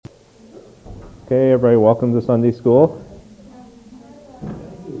Okay, everybody, welcome to Sunday School.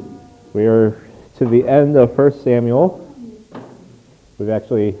 We are to the end of 1 Samuel. We've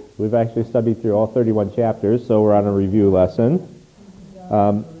actually studied through all 31 chapters, so we're on a review lesson.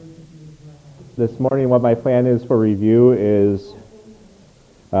 This morning, what my plan is for review is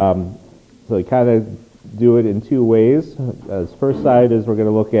to kind of do it in two ways. The first side is we're going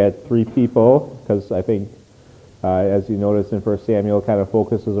to look at three people, because I think as you notice in 1 Samuel, it kind of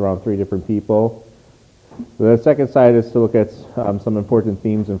focuses around three different people. The second side is to look at some important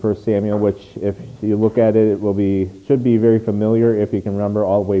themes in 1 Samuel, which, if you look at it, should be very familiar if you can remember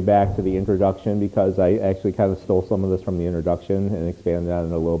all the way back to the introduction, because I actually kind of stole some of this from the introduction and expanded on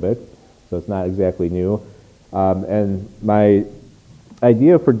it a little bit, so it's not exactly new. And my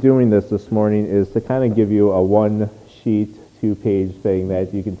idea for doing this morning is to kind of give you a one-sheet, two-page thing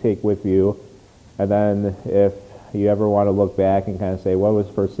that you can take with you, and then if you ever want to look back and kind of say, what was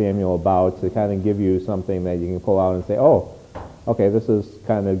 1 Samuel about, to kind of give you something that you can pull out and say, oh, okay, this is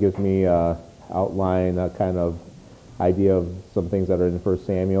kind of gives me an outline, a kind of idea of some things that are in 1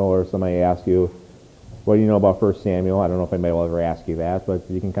 Samuel, or somebody asks you, what do you know about 1 Samuel? I don't know if anybody will ever ask you that, but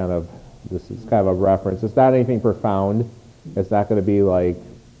you can kind of, this is kind of a reference. It's not anything profound. It's not going to be like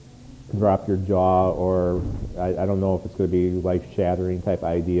drop your jaw, or I don't know if it's going to be life-shattering type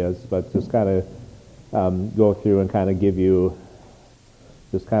ideas, but just kind of go through and kind of give you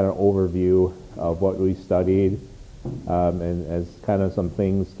just kind of overview of what we studied, and as kind of some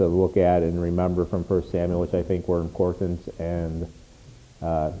things to look at and remember from 1 Samuel, which I think were important, and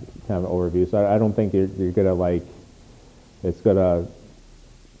kind of an overview. So I don't think you're going to it's going to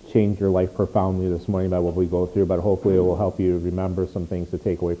change your life profoundly this morning by what we go through, but hopefully it will help you remember some things to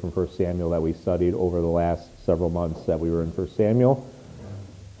take away from 1 Samuel that we studied over the last several months that we were in 1 Samuel.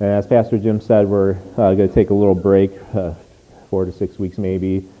 And as Pastor Jim said, we're going to take a little break, 4 to 6 weeks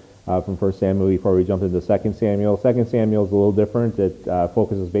maybe, from 1 Samuel before we jump into 2 Samuel. 2 Samuel is a little different. It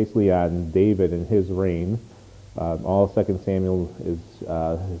focuses basically on David and his reign. All 2 Samuel is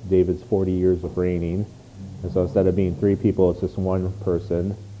David's 40 years of reigning. And so instead of being three people, it's just one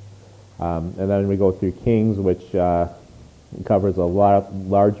person. And then we go through Kings, which covers a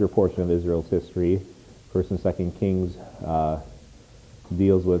larger portion of Israel's history. 1 and 2 Kings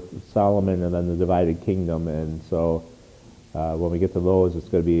deals with Solomon and then the divided kingdom, and so when we get to those, it's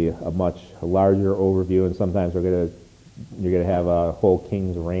going to be a much larger overview, and sometimes you're going to have a whole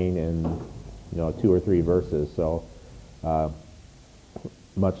king's reign in 2 or 3 verses, so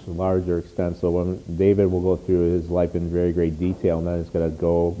much larger extent. So when David will go through his life in very great detail, and then it's going to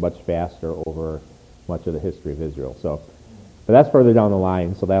go much faster over much of the history of Israel. So, but that's further down the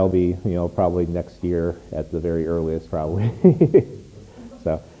line, so that'll be probably next year at the very earliest, probably.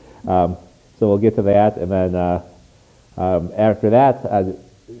 So we'll get to that, and then after that,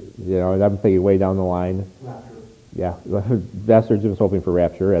 I'm thinking way down the line. Rapture. Yeah, Pastor Jim's hoping for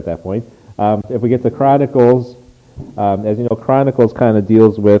rapture at that point. If we get to Chronicles, as you know, Chronicles kind of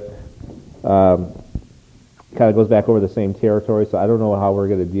deals with, kind of goes back over the same territory, so I don't know how we're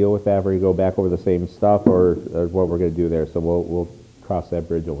going to deal with that, if we're going to go back over the same stuff, or what we're going to do there, so we'll cross that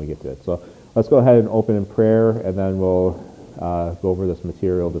bridge when we get to it. So let's go ahead and open in prayer, and then we'll go over this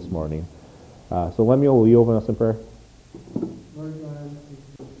material this morning. So Lemuel, will you open us in prayer? Lord God,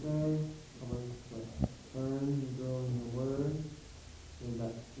 we pray, help us to learn and grow in your word, and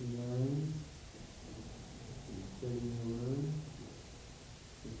that we learn, study your word,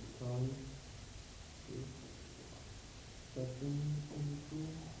 with the tongue,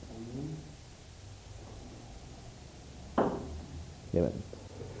 Amen.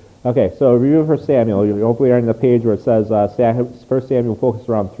 Okay, so review for Samuel. You hopefully are on the page where it says 1 Samuel focused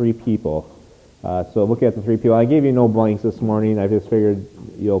around three people. So looking at the three people, I gave you no blanks this morning. I just figured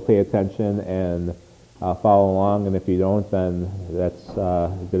you'll pay attention and follow along, and if you don't, then that's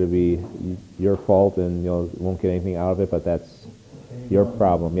going to be your fault, and you won't get anything out of it, but that's your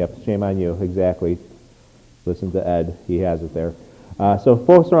problem. Yep, shame on you, exactly. Listen to Ed, he has it there. So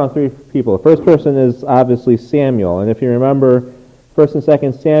focus around three people. The first person is obviously Samuel, and if you remember, 1 and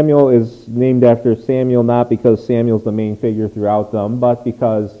 2 Samuel is named after Samuel, not because Samuel's the main figure throughout them, but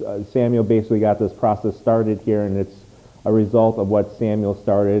because Samuel basically got this process started here, and it's a result of what Samuel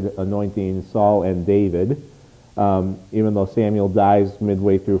started, anointing Saul and David. Even though Samuel dies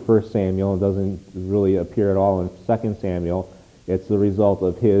midway through 1 Samuel and doesn't really appear at all in 2 Samuel, it's the result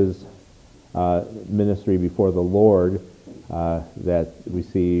of his ministry before the Lord that we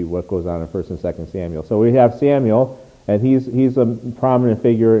see what goes on in 1 and 2 Samuel. So we have Samuel, and he's a prominent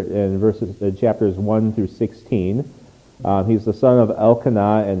figure in chapters 1 through 16. He's the son of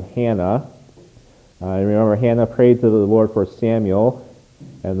Elkanah and Hannah. Remember, Hannah prayed to the Lord for Samuel,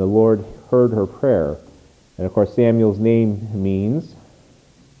 And the Lord heard her prayer. And of course, Samuel's name means,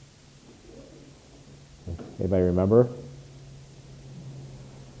 anybody remember?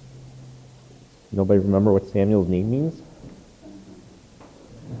 Nobody remember what Samuel's name means?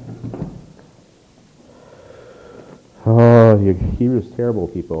 Oh, you Hebrews terrible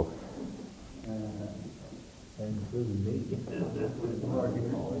people.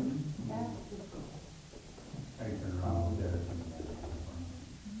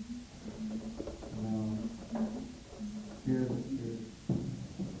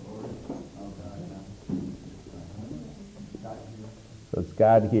 So it's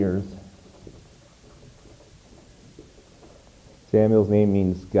God hears. Samuel's name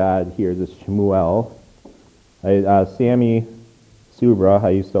means God hears. It's Shmuel. Sammy Subra, I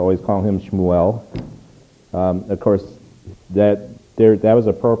used to always call him Shmuel. Of course, that was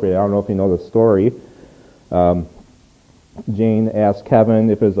appropriate. I don't know if you know the story. Jane asked Kevin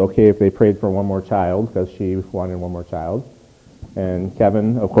if it was okay if they prayed for one more child because she wanted one more child. And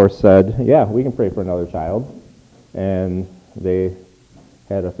Kevin, of course, said, yeah, we can pray for another child. And they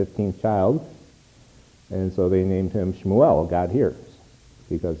had a 15th child. And so they named him Shmuel, God hears,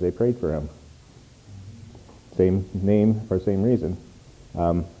 because they prayed for him. Same name for same reason.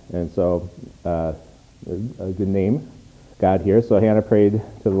 And so a good name, God hears. So Hannah prayed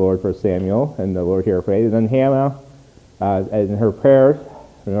to the Lord for Samuel, and the Lord here prayed. And then Hannah, in her prayer,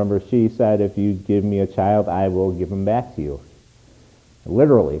 remember she said, if you give me a child, I will give him back to you.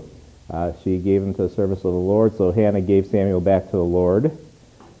 Literally. She gave him to the service of the Lord, so Hannah gave Samuel back to the Lord.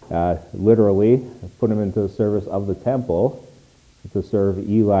 Literally, put him into the service of the temple to serve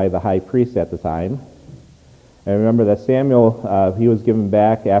Eli, the high priest at the time. And remember that Samuel, he was given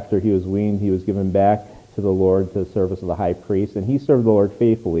back after he was weaned, he was given back to the Lord to the service of the high priest, and he served the Lord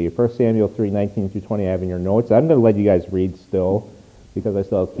faithfully. 1 Samuel 3:19 through 20 I have in your notes. I'm going to let you guys read still, because I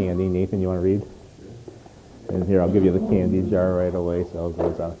still have candy. Nathan, you want to read? And here, I'll give you the candy jar right away, so it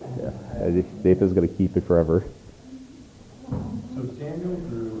goes out. Yeah. Nathan's going to keep it forever. So Samuel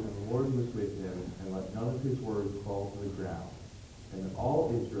grew, and the Lord was with him, and let none of his words fall to the ground. And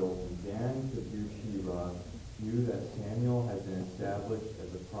all Israel, from Dan to Beersheba, knew that Samuel had been established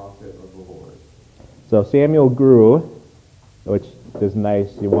as a prophet of the Lord. So Samuel grew, which is nice.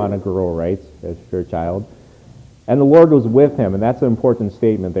 You want to grow, right, as your child. And the Lord was with him, and that's an important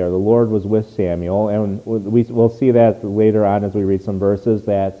statement there. The Lord was with Samuel, and we'll see that later on as we read some verses,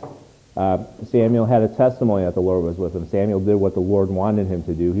 that Samuel had a testimony that the Lord was with him. Samuel did what the Lord wanted him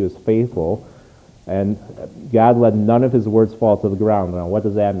to do. He was faithful, and God let none of his words fall to the ground. Now, what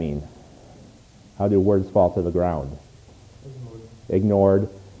does that mean? How do words fall to the ground? Ignored.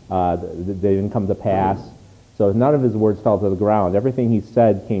 They didn't come to pass. So none of his words fell to the ground. Everything he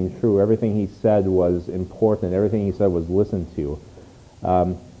said came true. Everything he said was important. Everything he said was listened to.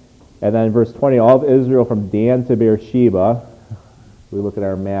 And then in verse 20, all of Israel from Dan to Beersheba. We look at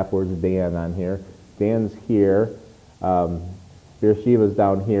our map, where's Dan on here? Dan's here. Beersheba's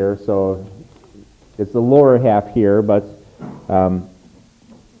down here. So it's the lower half here, but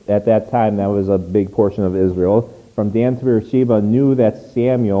at that time that was a big portion of Israel. From Dan to Beersheba knew that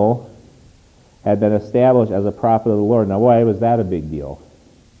Samuel had been established as a prophet of the Lord. Now, why was that a big deal?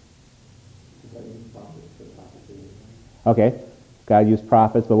 Okay, God used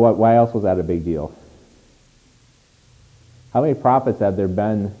prophets, but why else was that a big deal? How many prophets have there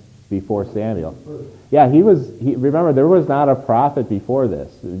been before Samuel? Yeah, remember, there was not a prophet before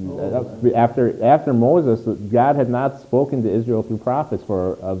this. After Moses, God had not spoken to Israel through prophets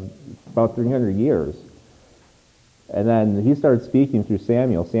for about 300 years. And then he started speaking through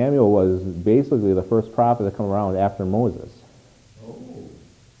Samuel. Samuel was basically the first prophet to come around after Moses. Oh.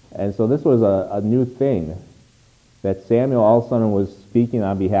 And so this was a new thing, that Samuel all of a sudden was speaking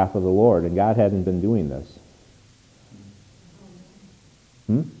on behalf of the Lord, and God hadn't been doing this.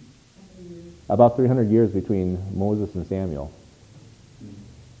 About 300 years between Moses and Samuel.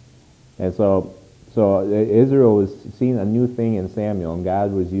 And so Israel was seeing a new thing in Samuel, and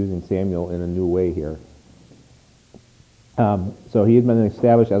God was using Samuel in a new way here. So he had been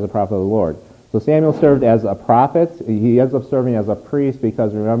established as a prophet of the Lord. So Samuel served as a prophet. He ends up serving as a priest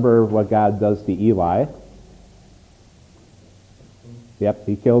because remember what God does to Eli. Yep,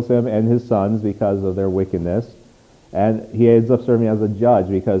 he kills him and his sons because of their wickedness. And he ends up serving as a judge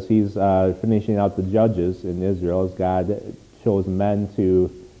because he's finishing out the judges in Israel as God chose men to...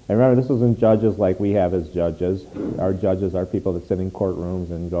 And remember, this wasn't judges like we have as judges. Our judges are people that sit in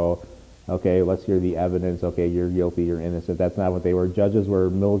courtrooms and go, okay, let's hear the evidence. Okay, you're guilty, you're innocent. That's not what they were. Judges were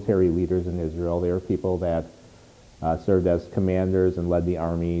military leaders in Israel. They were people that served as commanders and led the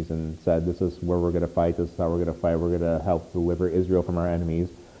armies and said, this is where we're going to fight, this is how we're going to fight, we're going to help deliver Israel from our enemies.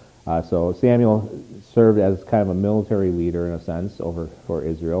 So Samuel served as kind of a military leader in a sense for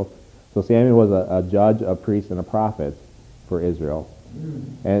Israel. So Samuel was a judge, a priest, and a prophet for Israel.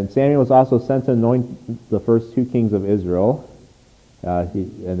 And Samuel was also sent to anoint the first two kings of Israel.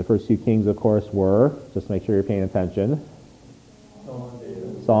 And the first two kings, of course, were, just make sure you're paying attention.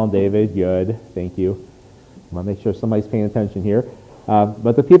 Saul and David, good, thank you. I want to make sure somebody's paying attention here.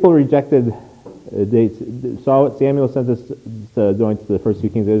 But the people rejected, Samuel sent us to anoint the first two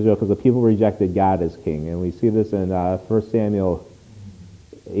kings of Israel because the people rejected God as king. And we see this in 1 Samuel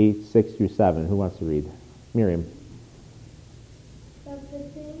 8, 6 through 7. Who wants to read? Miriam. But the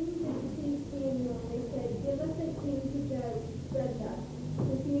king did Samuel, and they said, "Give us a king to judge us." So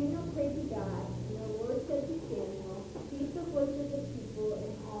Samuel prayed to God, and the Lord said to Samuel, "Keep the voice of the people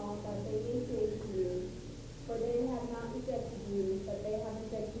in all that they may say to you, for they have not rejected you, but they have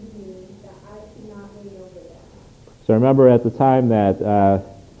rejected me, that I should not reign over them." So remember at the time that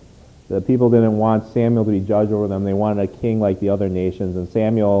the people didn't want Samuel to be judge over them. They wanted a king like the other nations. And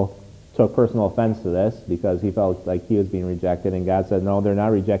Samuel took personal offense to this because he felt like he was being rejected. And God said, no, they're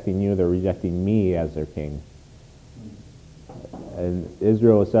not rejecting you. They're rejecting me as their king. And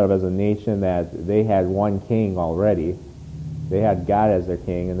Israel was set up as a nation that they had one king already. They had God as their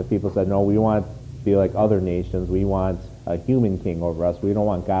king. And the people said, no, we want to be like other nations. We want a human king over us. We don't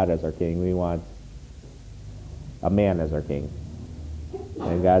want God as our king. We want a man as our king.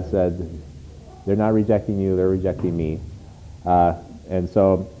 And God said, they're not rejecting you, they're rejecting me. And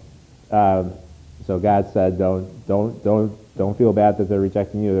so God said, don't feel bad that they're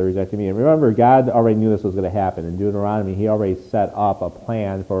rejecting you, they're rejecting me. And remember, God already knew this was going to happen. In Deuteronomy, he already set up a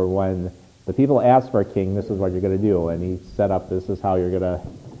plan for when the people asked for a king, this is what you're going to do. And he set up, this is how you're going to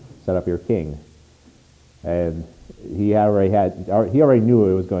set up your king. And he already knew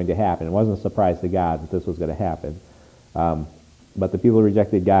it was going to happen. It wasn't a surprise to God that this was going to happen. But the people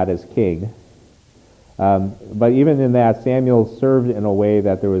rejected God as king. But even in that, Samuel served in a way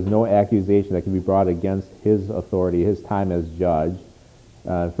that there was no accusation that could be brought against his authority, his time as judge.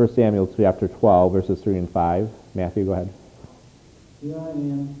 1 Samuel chapter 12, verses 3 and 5. Matthew, go ahead. Here I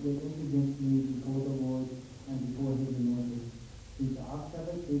am, witness against me before the Lord and before his anointed. Whose ox have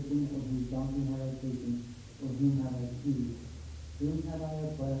I taken, or whose donkey have I taken, or whom have I seized? Whom have I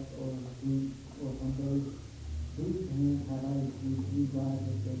oppressed, or from those whose hand have I received God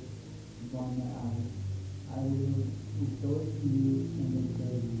has gone my eyes? I will restore it to you, and they say,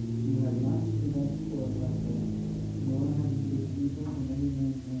 you have not seen us or oppressed us, nor have you taken evil from any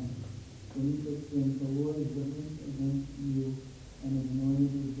man's hand. Then he said to him, the Lord is witness against you, and his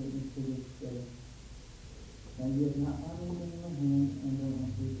anointed is witness to this day. Now you have not found anything in my hand, and I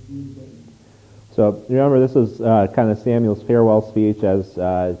have received witness. So remember, this is kind of Samuel's farewell speech as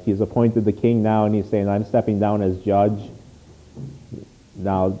he's appointed the king now, and he's saying, I'm stepping down as judge.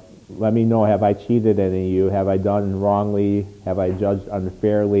 Now, let me know, have I cheated any of you? Have I done wrongly? Have I judged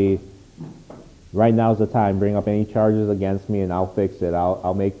unfairly? Right now's the time. Bring up any charges against me, and I'll fix it.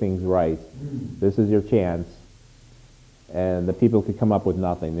 I'll make things right. This is your chance. And the people could come up with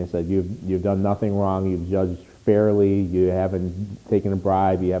nothing. They said, you've done nothing wrong. You've judged fairly. You haven't taken a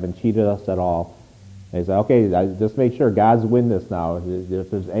bribe. You haven't cheated us at all. And they said, okay, just make sure God's witness now.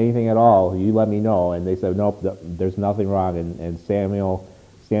 If there's anything at all, you let me know. And they said, nope, there's nothing wrong. And Samuel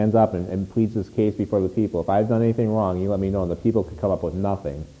stands up and pleads his case before the people. If I've done anything wrong, you let me know. And the people could come up with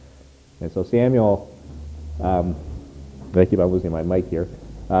nothing. And so Samuel, I keep on losing my mic here.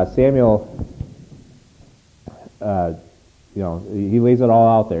 Samuel, he lays it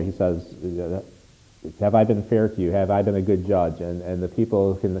all out there. He says, have I been fair to you? Have I been a good judge? And the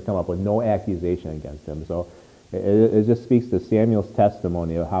people can come up with no accusation against him. So it just speaks to Samuel's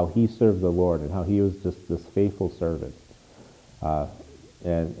testimony of how he served the Lord and how he was just this faithful servant.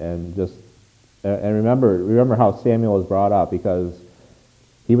 And remember how Samuel was brought up, because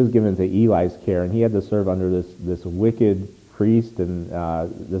he was given to Eli's care, and he had to serve under this wicked priest and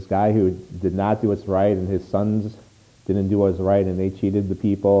this guy who did not do what's right, and his sons didn't do what was right, and they cheated the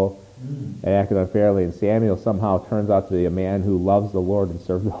people and acted unfairly. And Samuel somehow turns out to be a man who loves the Lord and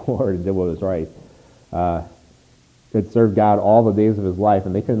served the Lord and did what was right. Could serve God all the days of his life,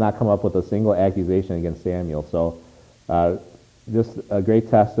 and they could not come up with a single accusation against Samuel. So just a great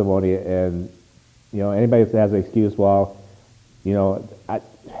testimony. And anybody that has an excuse, well,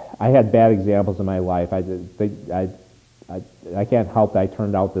 I had bad examples in my life. I can't help that I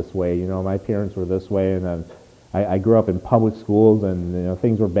turned out this way. My parents were this way, and then I grew up in public schools, and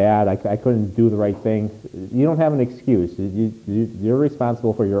things were bad. I couldn't do the right thing. You don't have an excuse. You're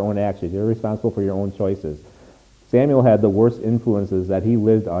responsible for your own actions. You're responsible for your own choices. Samuel had the worst influences that he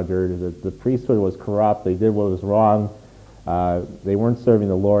lived under. The priesthood was corrupt. They did what was wrong. They weren't serving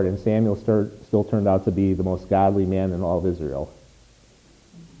the Lord, and Samuel still turned out to be the most godly man in all of Israel.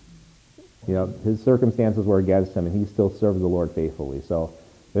 You know, his circumstances were against him, and he still served the Lord faithfully. So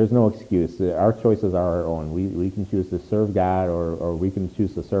there's no excuse. Our choices are our own. We can choose to serve God, or we can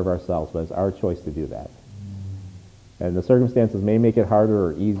choose to serve ourselves, but it's our choice to do that. And the circumstances may make it harder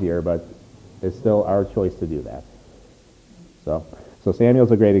or easier, but it's still our choice to do that. So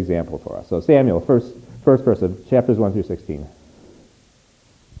Samuel's a great example for us. So Samuel, first person, chapters 1 through 16.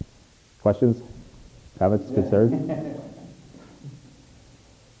 Questions? Comments? Concerns?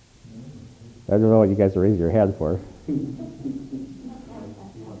 I don't know what you guys are raising your hand for.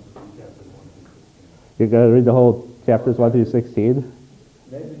 You're going to read the whole chapters 1 through 16?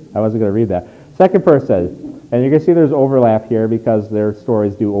 I wasn't going to read that. Second person, and you're going to see there's overlap here because their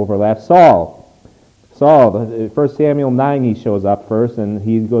stories do overlap. Saul, 1 Samuel 9, he shows up first, and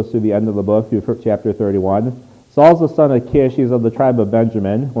he goes through the end of the book, through chapter 31. Saul's the son of Kish. He's of the tribe of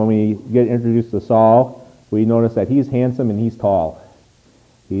Benjamin. When we get introduced to Saul, we notice that he's handsome and he's tall.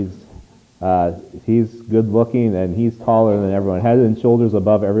 He's good looking and he's taller than everyone, head and shoulders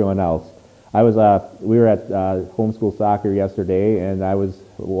above everyone else. We were at homeschool soccer yesterday, and I was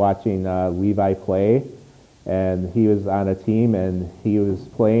watching Levi play, and he was on a team, and he was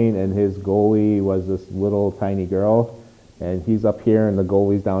playing, and his goalie was this little tiny girl, and he's up here, and the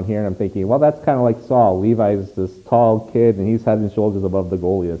goalie's down here, and I'm thinking, well, that's kind of like Saul. Levi's this tall kid, and he's head and shoulders above the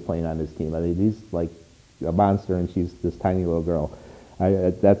goalie that's playing on his team. I mean, he's like a monster, and she's this tiny little girl.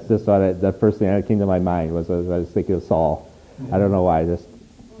 That's just the first thing that came to my mind was I was thinking of Saul. I don't know why. Just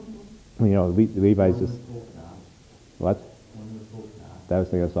Levi's just what? That was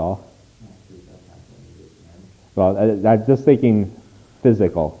thinking of Saul. Well, I'm just thinking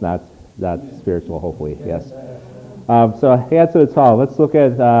physical, not spiritual. Hopefully, yes. So add to the Saul. Let's look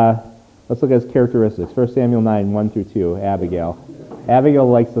at his characteristics. 1 Samuel 9, 1 through 2. Abigail. Abigail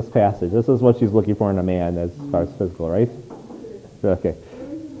likes this passage. This is what she's looking for in a man as far as physical, right? Okay. There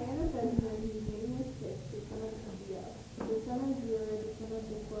was a man of Benjamin whose name was Kish, the son of Abiel, the son of Zerah, the son of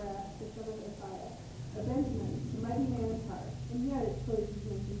Bechorath, the son of Aphiah, a Benjamin, a mighty man of heart, and he had a choice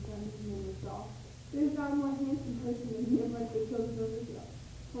between his son whose name was Saul. There is not a more handsome person than him like the children of Israel,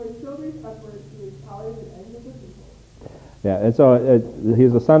 for his shoulders upward he was taller than any of the people. Yeah, and so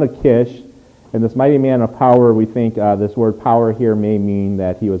he's the son of Kish, and this mighty man of power, we think this word power here may mean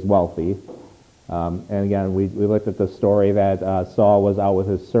that he was wealthy. And again, we looked at the story that Saul was out with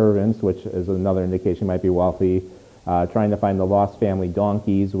his servants, which is another indication he might be wealthy, trying to find the lost family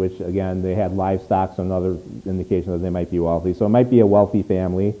donkeys, which again, they had livestock, so another indication that they might be wealthy. So it might be a wealthy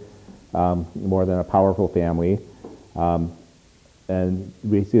family, more than a powerful family. And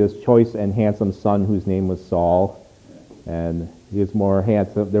we see this choice and handsome son whose name was Saul. And he was more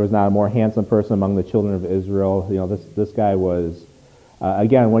handsome. There was not a more handsome person among the children of Israel. You know, this guy was...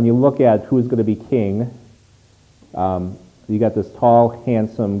 again, when you look at who's going to be king, you got this tall,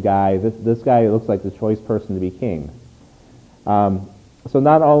 handsome guy. This guy looks like the choice person to be king. So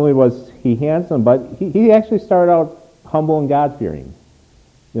not only was he handsome, but he actually started out humble and God-fearing.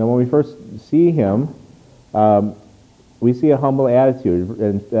 You know, when we first see him, we see a humble attitude.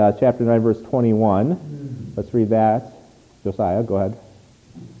 In chapter 9, verse 21, let's read that. Josiah, go ahead.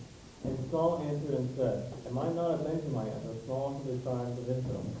 And Saul answered and said, Am I not a Benjamite, the smallest of the tribes of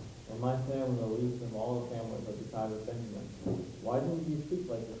Israel? And my family the least of all the families of the tribe of Benjamin. Why didn't you speak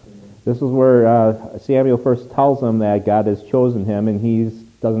like this to me? This is where Samuel first tells him that God has chosen him, and he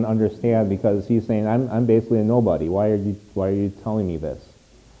doesn't understand because he's saying, I'm basically a nobody. Why are you telling me this?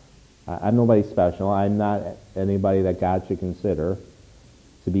 I'm nobody special. I'm not anybody that God should consider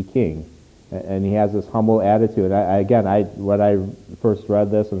to be king. And he has this humble attitude. When I first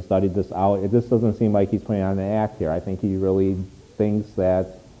read this and studied this out, this doesn't seem like he's putting on an act here. I think he really thinks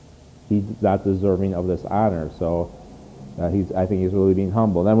that he's not deserving of this honor. So I think he's really being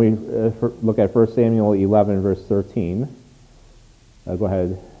humble. Then we look at 1 Samuel 11, verse 13. Go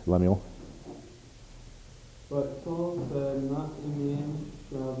ahead, Lemuel. But Saul said, Not a man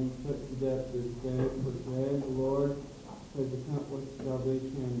shall be put to death this day, for today the Lord has accomplished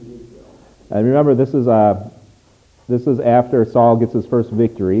salvation in Israel. And remember, this is after Saul gets his first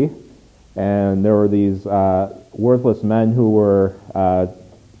victory, and there were these worthless men who were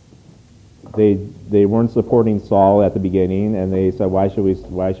they weren't supporting Saul at the beginning, and they said, why should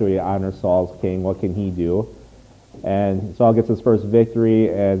we honor Saul's king? What can he do? And Saul gets his first victory,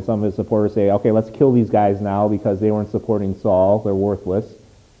 and some of his supporters say, okay, let's kill these guys now because they weren't supporting Saul. They're worthless.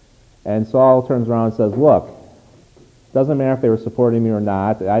 And Saul turns around and says, look, doesn't matter if they were supporting me or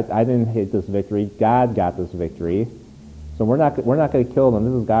not. I didn't hit this victory. God got this victory. So we're not going to kill them.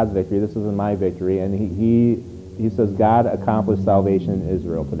 This is God's victory. This isn't my victory. And he says, God accomplished salvation in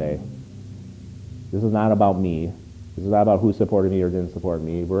Israel today. This is not about me. This is not about who supported me or didn't support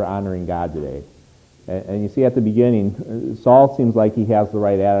me. We're honoring God today. And you see at the beginning, Saul seems like he has the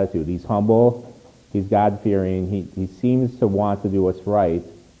right attitude. He's humble. He's God-fearing. He seems to want to do what's right.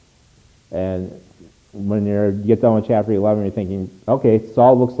 And when you get done with chapter 11, you're thinking, okay,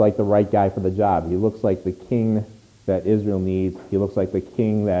 Saul looks like the right guy for the job. He looks like the king that Israel needs. He looks like the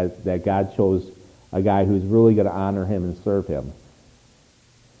king that God chose, a guy who's really going to honor him and serve him.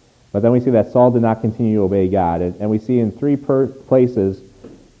 But then we see that Saul did not continue to obey God. And we see in three places,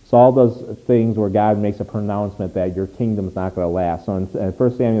 Saul does things where God makes a pronouncement that your kingdom's not going to last. So in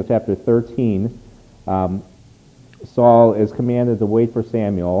 1 Samuel chapter 13, Saul is commanded to wait for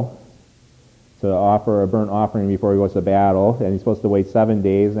Samuel to offer a burnt offering before he goes to battle, and he's supposed to wait 7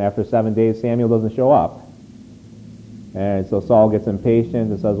 days, and after 7 days, Samuel doesn't show up. And so Saul gets impatient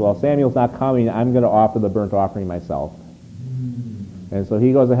and says, well, Samuel's not coming, I'm going to offer the burnt offering myself. And so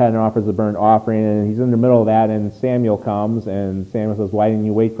he goes ahead and offers the burnt offering, and he's in the middle of that, and Samuel comes, and Samuel says, why didn't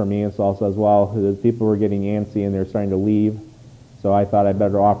you wait for me? And Saul says, well, the people were getting antsy, and they're starting to leave, so I thought I'd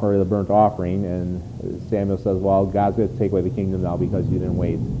better offer the burnt offering. And Samuel says, well, God's going to take away the kingdom now because you didn't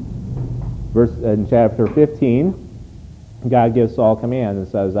wait. In chapter 15, God gives Saul a command and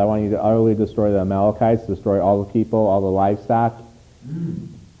says, I want you to utterly destroy the Amalekites, destroy all the people, all the livestock,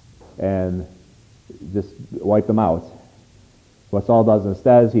 and just wipe them out. What Saul does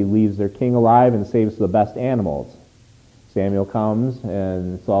instead is he leaves their king alive and saves the best animals. Samuel comes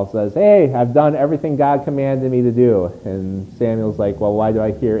and Saul says, hey, I've done everything God commanded me to do. And Samuel's like, well, why do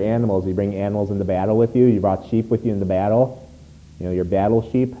I hear animals? You bring animals into battle with you? You brought sheep with you into battle? You know, your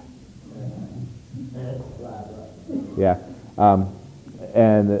battle sheep? Yeah.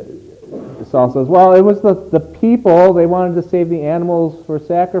 And Saul says, well, it was the people. They wanted to save the animals for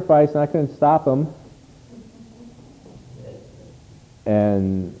sacrifice, and I couldn't stop them.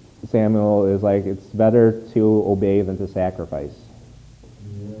 And Samuel is like, it's better to obey than to sacrifice.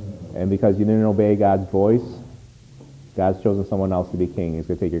 And because you didn't obey God's voice, God's chosen someone else to be king. He's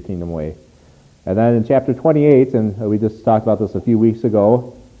going to take your kingdom away. And then in chapter 28, and we just talked about this a few weeks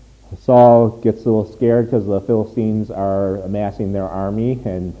ago, Saul gets a little scared because the Philistines are amassing their army,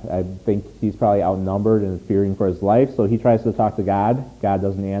 and I think he's probably outnumbered and fearing for his life, so he tries to talk to God. God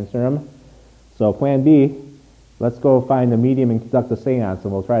doesn't answer him. So plan B, let's go find a medium and conduct a seance,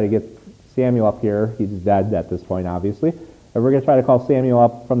 and we'll try to get Samuel up here. He's dead at this point, obviously. And we're going to try to call Samuel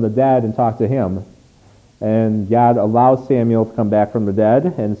up from the dead and talk to him. And God allows Samuel to come back from the dead,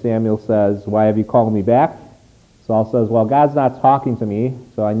 and Samuel says, why have you called me back? Saul says, well, God's not talking to me,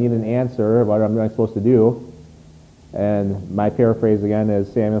 so I need an answer. What am I supposed to do? And my paraphrase again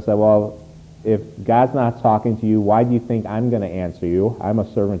is Samuel said, well, if God's not talking to you, why do you think I'm going to answer you? I'm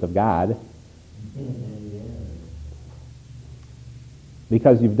a servant of God.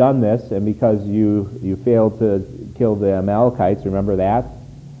 Because you've done this, and because you failed to kill the Amalekites, remember that?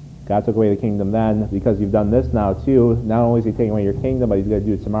 God took away the kingdom then. Because you've done this now too, not only is he taking away your kingdom, but he's going to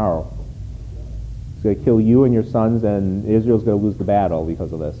do it tomorrow. He's going to kill you and your sons, and Israel's going to lose the battle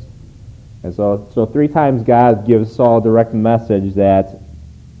because of this. And so 3 times God gives Saul a direct message that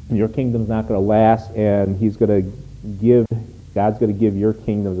your kingdom's not going to last, and God's going to give your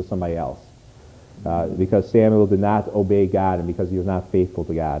kingdom to somebody else. Because Samuel did not obey God, and because he was not faithful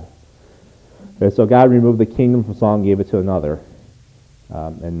to God. And so God removed the kingdom from Saul and gave it to another.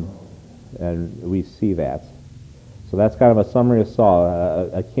 And we see that. So that's kind of a summary of Saul,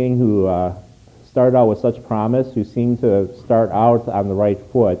 a king who started out with such promise, who seemed to start out on the right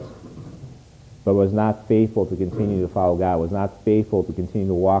foot, but was not faithful to continue to follow God, was not faithful to continue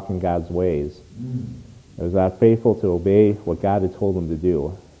to walk in God's ways. Was not faithful to obey what God had told him to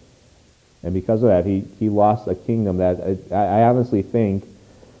do. And because of that, he lost a kingdom that I honestly think,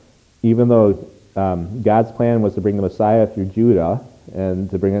 even though God's plan was to bring the Messiah through Judah, and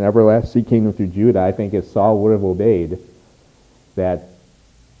to bring an everlasting kingdom through Judah, I think if Saul would have obeyed, that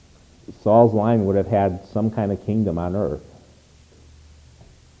Saul's line would have had some kind of kingdom on earth.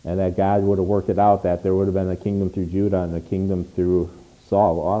 And that God would have worked it out, that there would have been a kingdom through Judah and a kingdom through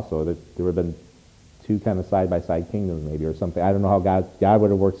Saul also, that there would have been 2 kind of side-by-side kingdoms maybe or something. I don't know how God would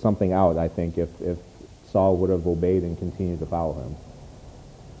have worked something out, I think, if Saul would have obeyed and continued to follow him.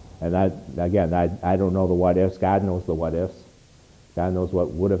 And I don't know the what-ifs. God knows the what-ifs. God knows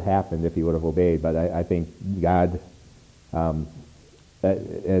what would have happened if he would have obeyed. But I think God,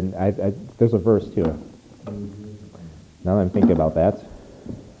 there's a verse too. Now that I'm thinking about that,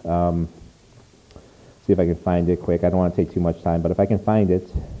 see if I can find it quick. I don't want to take too much time, but if I can find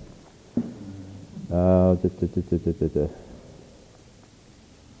it.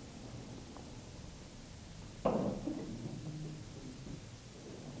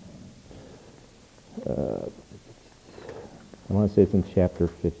 I want to say it's in chapter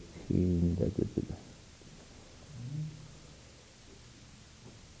 15.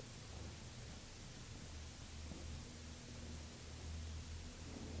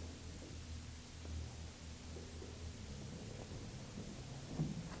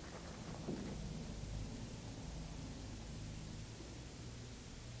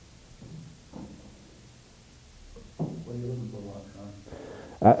 What are you looking for, Sean?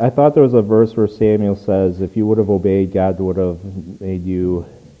 I thought there was a verse where Samuel says, if you would have obeyed, God would have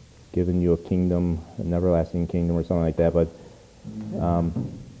given you a kingdom, an everlasting kingdom or something like that. But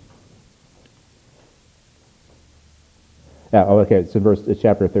it's in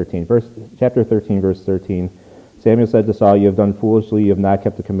chapter 13. Chapter 13, verse 13. Samuel said to Saul, you have done foolishly, you have not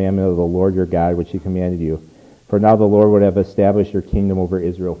kept the commandment of the Lord your God, which he commanded you. For now the Lord would have established your kingdom over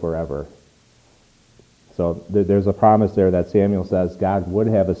Israel forever. So there's a promise there that Samuel says God would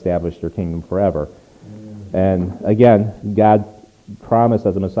have established your kingdom forever. And again, God promised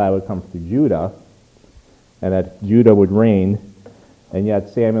that the Messiah would come through Judah, and that Judah would reign. And yet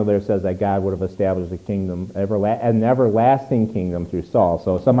Samuel there says that God would have established a kingdom, an everlasting kingdom through Saul.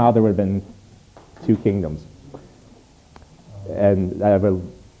 So somehow there would have been two kingdoms. And God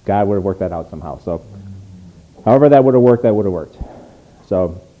would have worked that out somehow. So however that would have worked.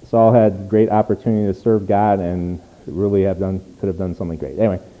 So Saul had great opportunity to serve God and really could have done something great.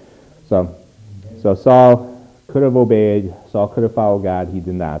 Anyway, so Saul could have obeyed. Saul could have followed God. He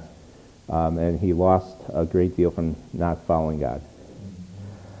did not. And he lost a great deal from not following God.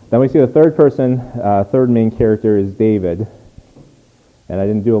 Then we see the third main character is David. And I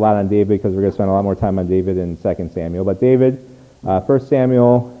didn't do a lot on David because we're going to spend a lot more time on David in 2 Samuel. But David, 1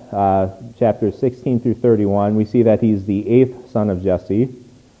 Samuel chapters 16 through 31, we see that he's the 8th son of Jesse.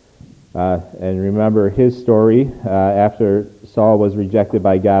 And remember his story after Saul was rejected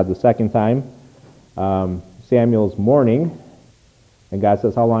by God the second time. Samuel's mourning, and God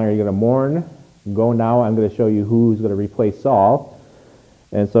says, how long are you going to mourn? Go now, I'm going to show you who's going to replace Saul.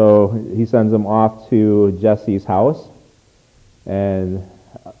 And so he sends him off to Jesse's house, and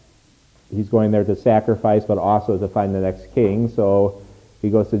he's going there to sacrifice, but also to find the next king. So he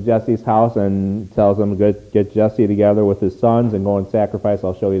goes to Jesse's house and tells him, get Jesse together with his sons and go and sacrifice.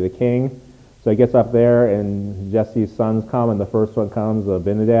 I'll show you the king. So he gets up there, and Jesse's sons come, and the first one comes,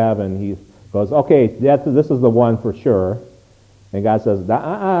 Abinadab, and he goes, okay, this is the one for sure. And God says,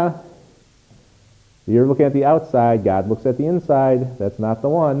 you're looking at the outside. God looks at the inside. That's not the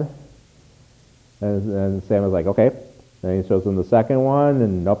one. And Samuel's like, okay. And he shows him the second one,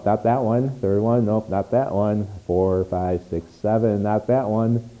 and nope, not that one. Third one, nope, not that one. 4, 5, 6, 7, not that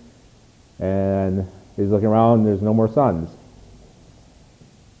one. And he's looking around, there's no more sons.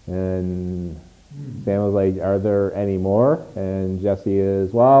 And Samuel's like, are there any more? And Jesse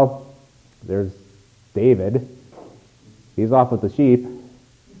is, well, there's David. He's off with the sheep.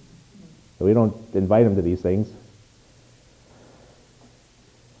 So we don't invite him to these things.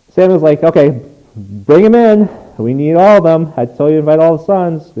 Samuel's like, okay, bring him in. We need all of them. I tell you to invite all the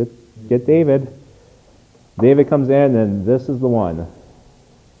sons. Get David. David comes in, and this is the one.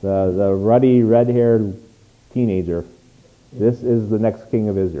 The ruddy, red-haired teenager. This is the next king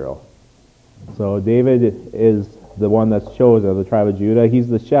of Israel. So David is the one that's chosen of the tribe of Judah. He's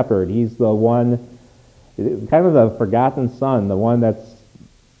the shepherd. He's the one, kind of the forgotten son, the one that's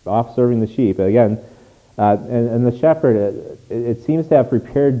off serving the sheep. Again, and the shepherd, it seems to have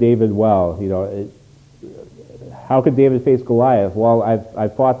prepared David well. How could David face Goliath? Well, I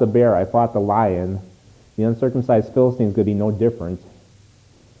fought the bear. I fought the lion. The uncircumcised Philistines could be no different.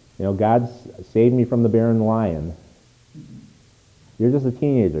 God saved me from the bear and the lion. You're just a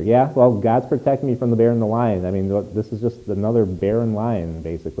teenager. Yeah, well, God's protecting me from the bear and the lion. I mean, this is just another bear and lion,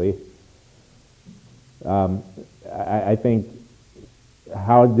 basically. I think,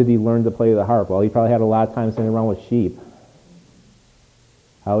 how did he learn to play the harp? Well, he probably had a lot of time sitting around with sheep.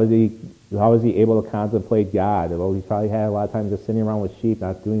 How was he able to contemplate God? Well, he probably had a lot of time just sitting around with sheep,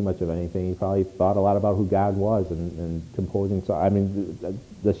 not doing much of anything. He probably thought a lot about who God was and composing. So, I mean,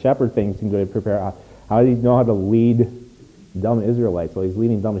 the shepherd thing seemed to prepare. How did he know how to lead dumb Israelites? Well, he's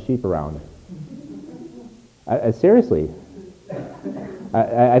leading dumb sheep around. Seriously.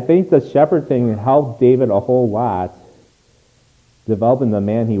 I think the shepherd thing helped David a whole lot developing the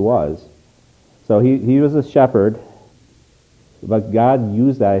man he was. So he was a shepherd, but God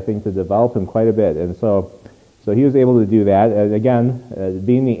used that, I think, to develop him quite a bit. And so he was able to do that. And again,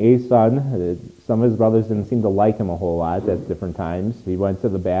 being the 8th son, some of his brothers didn't seem to like him a whole lot at different times. He went to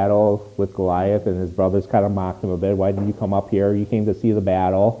the battle with Goliath, and his brothers kind of mocked him a bit. Why didn't you come up here? You came to see the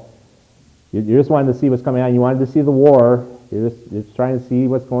battle. You just wanted to see what's coming on. You wanted to see the war. You're just trying to see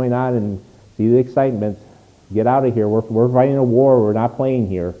what's going on and See the excitement. Get out of here. We're fighting a war. We're not playing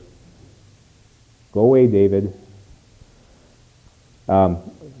here. Go away, David.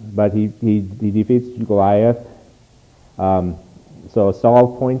 But he defeats Goliath. So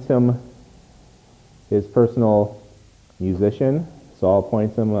Saul appoints him his personal musician. Saul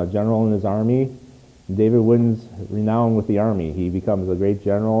appoints him a general in his army. David wins renown with the army. He becomes a great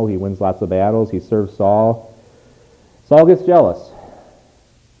general. He wins lots of battles. He serves Saul. Saul gets jealous.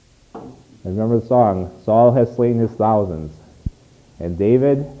 I remember the song, Saul has slain his thousands, and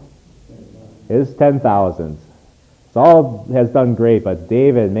David his 10,000s. Saul has done great, but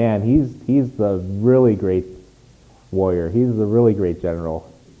David, man, he's the really great warrior. He's the really great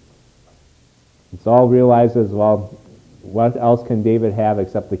general. And Saul realizes, well, what else can David have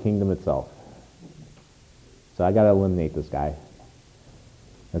except the kingdom itself? So I got to eliminate this guy.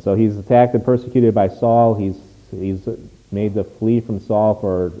 And so he's attacked and persecuted by Saul. He's made to flee from Saul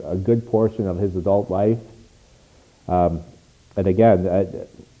for a good portion of his adult life. And again,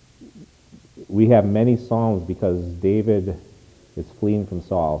 we have many psalms because David is fleeing from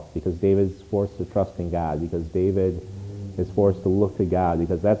Saul, because David's forced to trust in God, because David is forced to look to God,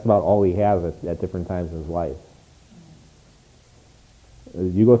 because that's about all he has at different times in his life.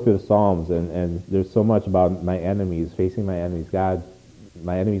 You go through the Psalms, and there's so much about my enemies, facing my enemies. God,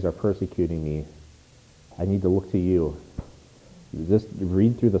 my enemies are persecuting me. I need to look to you. Just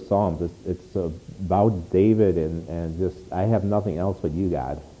read through the Psalms. It's about David and just, I have nothing else but you,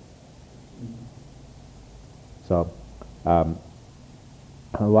 God. So, a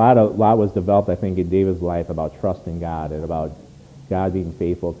lot was developed, I think, in David's life about trusting God and about God being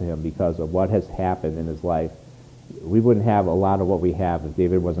faithful to him because of what has happened in his life. We wouldn't have a lot of what we have if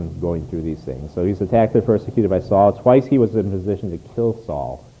David wasn't going through these things. So he's attacked and persecuted by Saul. Twice he was in position to kill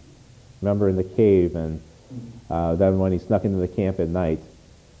Saul. Remember in the cave, and then when he snuck into the camp at night,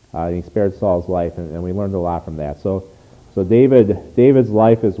 he spared Saul's life, and we learned a lot from that. So David's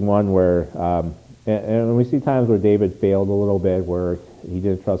life is one where, and we see times where David failed a little bit, where he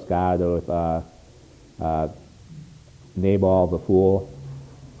didn't trust God with Nabal the fool.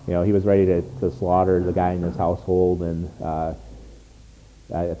 You know, he was ready to slaughter the guy in his household, and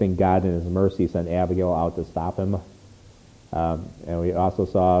I think God in his mercy sent Abigail out to stop him. And we also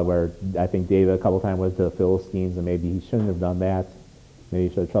saw where I think David a couple times went to the Philistines, and maybe he shouldn't have done that. Maybe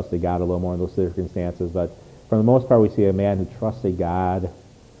he should have trusted God a little more in those circumstances. But for the most part, we see a man who trusted God,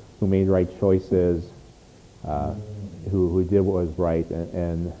 who made right choices, who did what was right.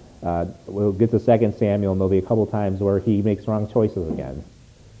 And we'll get to 2 Samuel, and there'll be a couple times where he makes wrong choices again,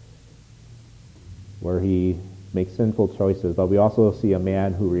 where he makes sinful choices. But we also see a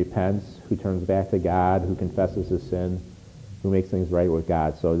man who repents, who turns back to God, who confesses his sin, who makes things right with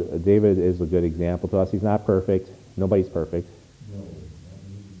God. So David is a good example to us. He's not perfect. Nobody's perfect.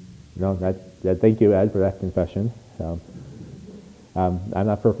 No, thank you, Ed, for that confession. I'm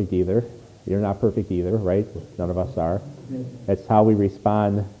not perfect either. You're not perfect either, right? None of us are. It's how we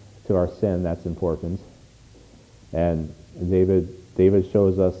respond to our sin that's important. And David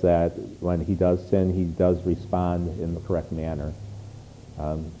shows us that when he does sin, he does respond in the correct manner.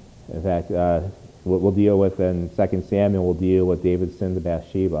 In fact, we'll deal with in 2 Samuel, we'll deal with David's sin to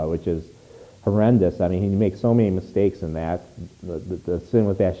Bathsheba, which is horrendous. I mean, he makes so many mistakes in that. The sin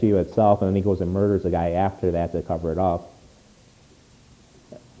with Bathsheba itself, and then he goes and murders a guy after that to cover it up.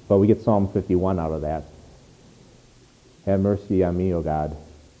 But we get Psalm 51 out of that. Have mercy on me, O God.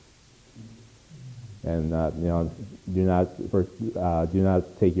 And do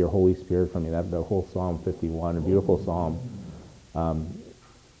not take your Holy Spirit from me. That the whole Psalm 51, a beautiful psalm.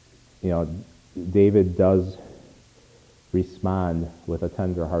 David does respond with a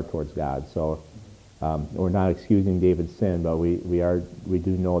tender heart towards God. So we're not excusing David's sin, but we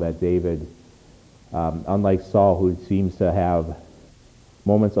do know that David, unlike Saul, who seems to have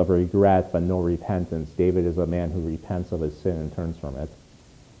moments of regret but no repentance, David is a man who repents of his sin and turns from it.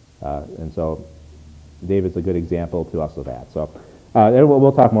 And so David's a good example to us of that. So and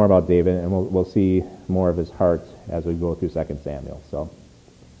we'll talk more about David, and we'll see more of his heart as we go through 2 Samuel. So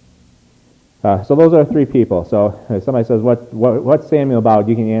those are three people. So if somebody says, what's Samuel about?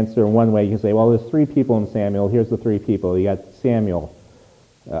 You can answer in one way. You can say, well, there's three people in Samuel. Here's the three people. You got Samuel,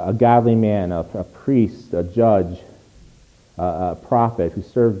 a godly man, a priest, a judge, a prophet who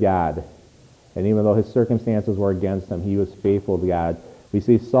served God. And even though his circumstances were against him, he was faithful to God. We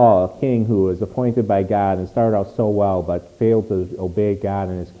see Saul, a king who was appointed by God and started out so well, but failed to obey God,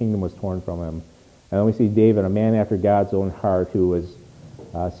 and his kingdom was torn from him. And then we see David, a man after God's own heart, who was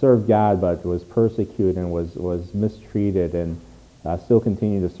served God, but was persecuted and was mistreated, and still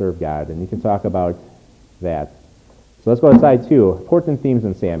continued to serve God. And you can talk about that. So let's go to side 2, important themes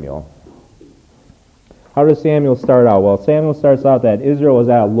in Samuel. how does Samuel start out? Well, Samuel starts out that Israel was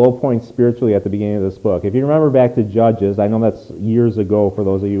at a low point spiritually at the beginning of this book. If you remember back to Judges, I know that's years ago for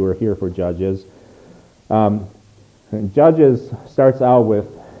those of you who were here for Judges. Judges starts out with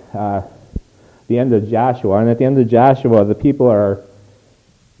the end of Joshua, and at the end of Joshua, the people are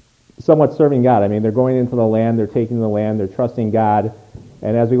somewhat serving God. I mean, they're going into the land, they're taking the land, they're trusting God.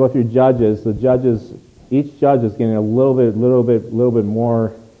 And as we go through Judges, each judge is getting a little bit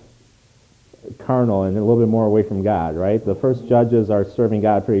more carnal and a little bit more away from God, right? The first judges are serving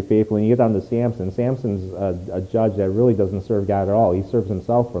God pretty faithfully. And you get down to Samson. Samson's a judge that really doesn't serve God at all. He serves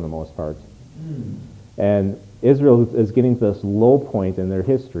himself for the most part. And Israel is getting to this low point in their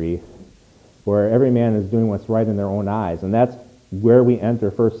history where every man is doing what's right in their own eyes. And that's where we enter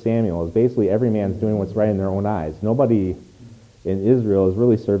 1 Samuel, is basically every man's doing what's right in their own eyes. Nobody in Israel is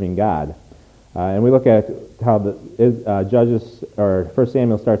really serving God. And we look at how the Judges, or 1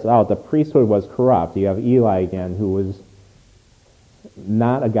 Samuel starts out, the priesthood was corrupt. You have Eli again, who was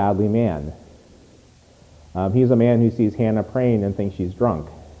not a godly man. He's a man who sees Hannah praying and thinks she's drunk.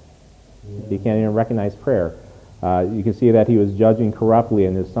 He can't even recognize prayer. You can see that he was judging corruptly,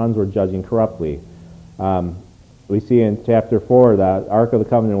 and his sons were judging corruptly. We see in chapter 4 that Ark of the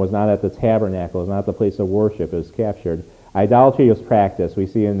Covenant was not at the tabernacle, it was not the place of worship, it was captured. Idolatry was practiced. We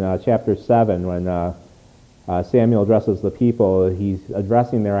see in chapter 7 when Samuel addresses the people, he's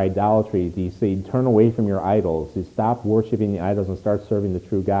addressing their idolatry. He said, turn away from your idols. He stop worshiping the idols and start serving the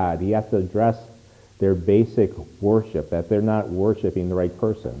true God. He has to address their basic worship, that they're not worshiping the right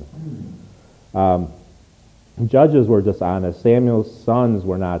person. Judges were dishonest. Samuel's sons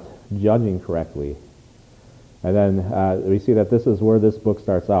were not judging correctly. And then we see that this is where this book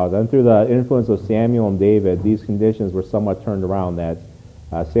starts out. Then through the influence of Samuel and David, these conditions were somewhat turned around, that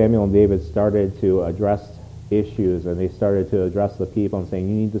Samuel and David started to address issues, and they started to address the people and saying,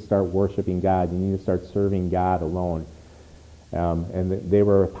 you need to start worshiping God, you need to start serving God alone. And they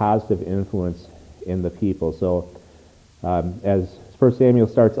were a positive influence in the people. So as 1 Samuel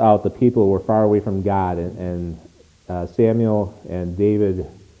starts out, the people were far away from God, and Samuel and David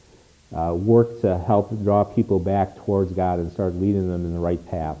worked to help draw people back towards God and start leading them in the right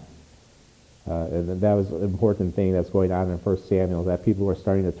path. And that was an important thing that's going on in 1 Samuel, that people were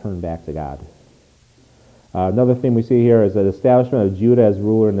starting to turn back to God. Another thing we see here is the establishment of Judah as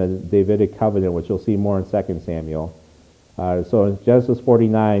ruler in the Davidic covenant, which you'll see more in 2 Samuel. So in Genesis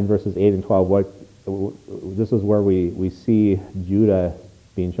 49, verses 8 and 12, this is where we see Judah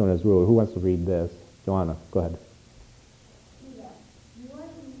being shown as ruler. Who wants to read this? Joanna, go ahead.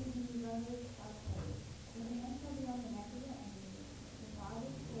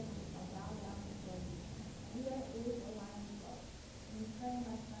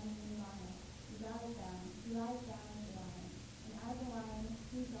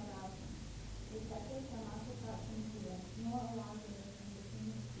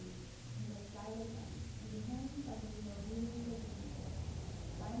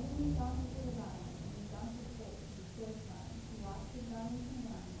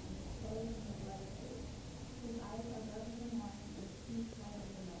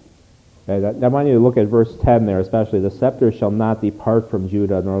 I want you to look at verse 10 there, especially. The scepter shall not depart from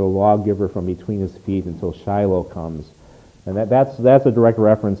Judah, nor the lawgiver from between his feet until Shiloh comes. And that's a direct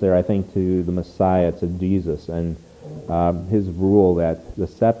reference there, I think, to the Messiah, to Jesus, and his rule that the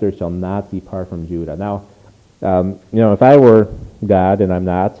scepter shall not depart from Judah. Now, if I were God, and I'm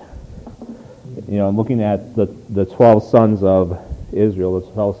not, looking at the 12 sons of Israel,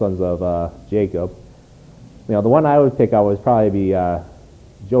 the 12 sons of Jacob, the one I would pick out would probably be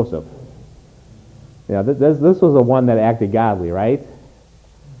Joseph. This was the one that acted godly, right?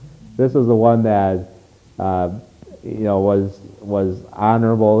 This is the one that was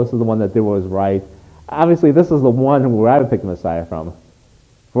honorable. This is the one that did what was right. Obviously, this is the one where I would pick the Messiah from.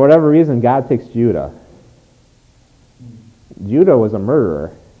 For whatever reason, God picks Judah. Judah was a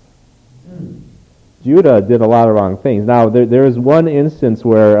murderer. Judah did a lot of wrong things. Now, there is one instance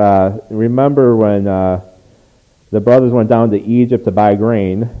where, remember when the brothers went down to Egypt to buy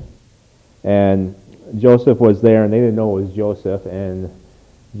grain, and Joseph was there, and they didn't know it was Joseph, and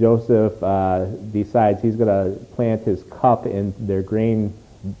Joseph decides he's going to plant his cup in their grain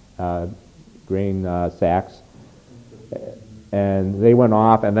sacks, and they went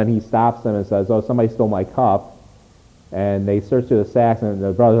off, and then he stops them and says, oh, somebody stole my cup, and they search through the sacks, and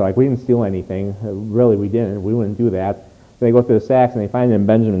the brothers are like, we didn't steal anything. Really, we didn't. We wouldn't do that. Then they go through the sacks, and they find it in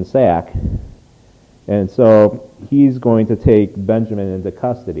Benjamin's sack, and so he's going to take Benjamin into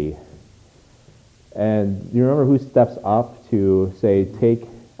custody. And you remember who steps up to say,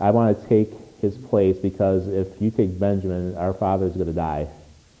 I want to take his place, because if you take Benjamin, our father's going to die.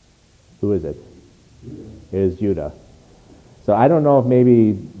 Who is it? It is Judah. So I don't know if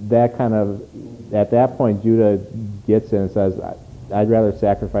maybe that kind of, at that point, Judah gets in and says, I'd rather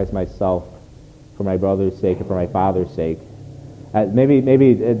sacrifice myself for my brother's sake and for my father's sake.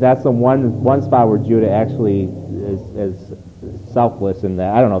 Maybe that's the one spot where Judah actually is selfless in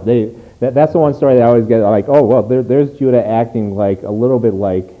that. I don't know. That's the one story that I always get like, oh, well, there's Judah acting like a little bit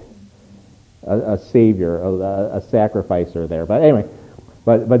like a savior, a sacrificer there. But anyway,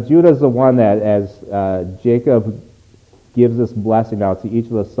 but Judah's the one that, as Jacob gives this blessing out to each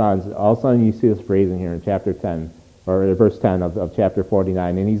of the sons, all of a sudden you see this phrase in here in chapter 10, or verse 10 of chapter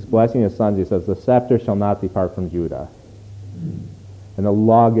 49, and he's blessing his sons. He says, the scepter shall not depart from Judah, and the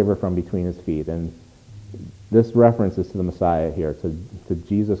lawgiver from between his feet. And this reference is to the Messiah here, to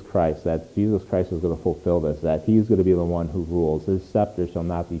Jesus Christ, that Jesus Christ is going to fulfill this, that he's going to be the one who rules. His scepter shall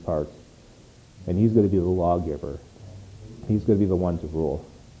not depart, and he's going to be the lawgiver. He's going to be the one to rule.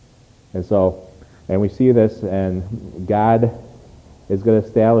 And we see this, and God is going to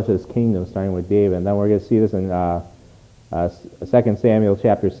establish his kingdom, starting with David. And then we're going to see this in 2 Samuel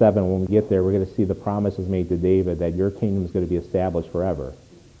chapter 7. When we get there, we're going to see the promises made to David that your kingdom is going to be established forever.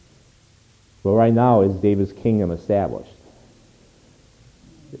 But right now, is David's kingdom established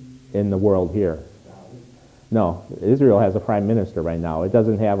in the world here? No. Israel has a prime minister right now. It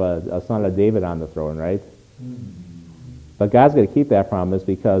doesn't have a son of David on the throne, right? But God's going to keep that promise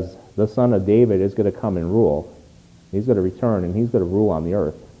because the son of David is going to come and rule. He's going to return, and he's going to rule on the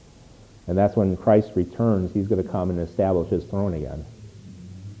earth. And that's when Christ returns, he's going to come and establish his throne again.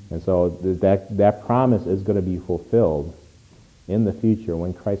 And so that promise is going to be fulfilled in the future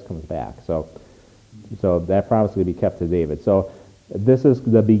when Christ comes back. So that promise is going to be kept to David. So this is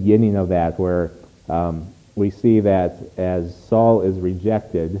the beginning of that, where we see that as Saul is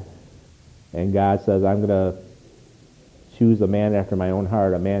rejected, and God says, I'm going to choose a man after my own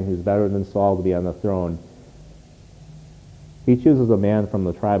heart, a man who's better than Saul to be on the throne. He chooses a man from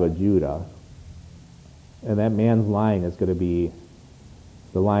the tribe of Judah, and that man's line is going to be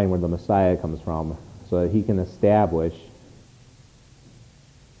the line where the Messiah comes from, so that he can establish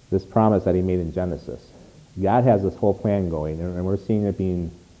this promise that he made in Genesis. God has this whole plan going, and we're seeing it being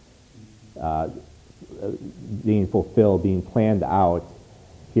fulfilled, being planned out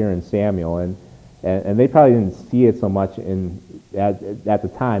here in Samuel. And they probably didn't see it so much at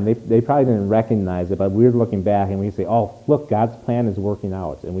the time. They probably didn't recognize it, but we're looking back and we say, oh, look, God's plan is working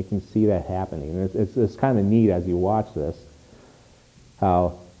out, and we can see that happening. And it's kind of neat as you watch this,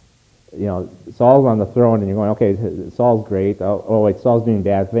 how, Saul's on the throne, and you're going, okay, Saul's great. Oh wait, Saul's doing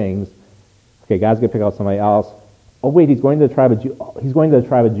bad things. Okay, God's going to pick out somebody else. Oh, wait, he's going to the tribe of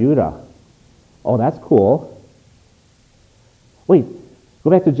Judah. Oh, that's cool. Wait, go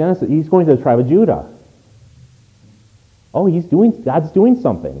back to Genesis. He's going to the tribe of Judah. Oh, God's doing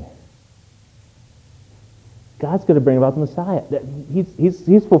something. God's going to bring about the Messiah.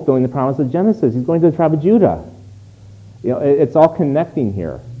 He's fulfilling the promise of Genesis. He's going to the tribe of Judah. It's all connecting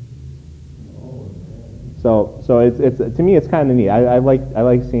here. So it's to me, it's kind of neat. I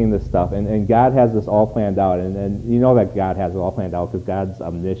like seeing this stuff, and God has this all planned out, and you know that God has it all planned out because God's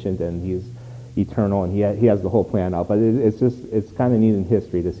omniscient and he's eternal, and he has the whole plan out. But it's kind of neat in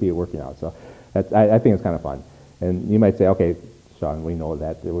history to see it working out. So I think it's kind of fun. And you might say, okay, Sean, we know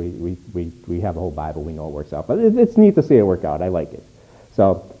that we have the whole Bible, we know it works out. But it's neat to see it work out. I like it.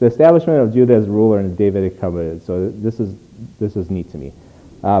 So the establishment of Judah as ruler and Davidic covenant. So this is neat to me.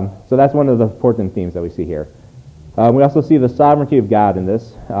 So that's one of the important themes that we see here. We also see the sovereignty of God in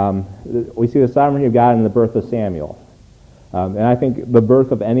this. We see the sovereignty of God in the birth of Samuel. And I think the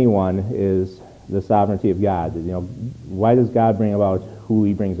birth of anyone is the sovereignty of God. Why does God bring about who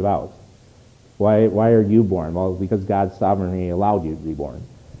he brings about? Why are you born? Well, because God sovereignly allowed you to be born.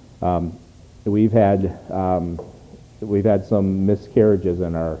 We've had some miscarriages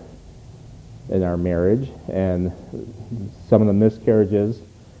in our marriage, and some of the miscarriages,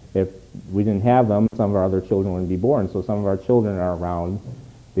 if we didn't have them, some of our other children wouldn't be born. So some of our children are around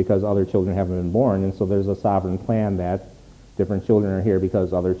because other children haven't been born, and so there's a sovereign plan that different children are here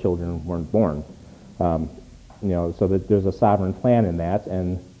because other children weren't born. So that there's a sovereign plan in that,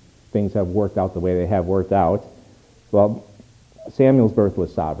 and things have worked out the way they have worked out. Well, Samuel's birth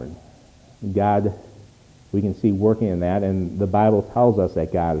was sovereign. God, we can see working in that, and the Bible tells us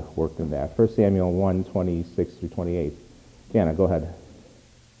that God worked in that. 1 Samuel 1:26 through 28. Jana, go ahead.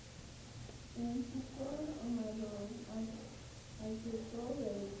 And he said, O my Lord, as your soul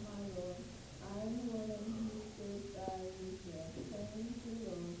is, my Lord, I am the one who stood by you here, saying to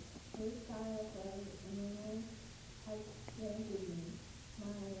the Lord, this child has an inner has granted me.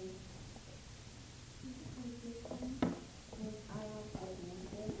 My position was I also am.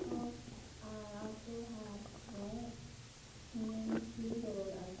 Therefore, I also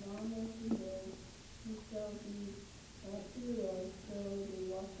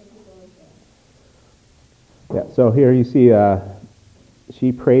So here you see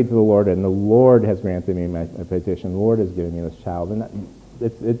she prayed to the Lord, and the Lord has granted me my petition. The Lord has given me this child. And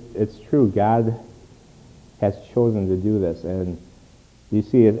it's true. God has chosen to do this. And you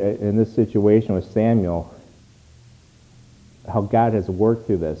see it in this situation with Samuel, how God has worked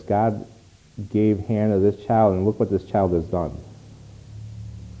through this. God gave Hannah this child, and look what this child has done.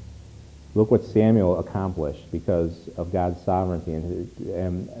 Look what Samuel accomplished because of God's sovereignty.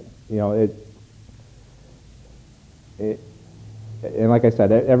 And you know, and like I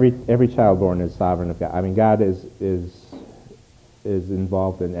said, every child born is sovereign of God. I mean, God is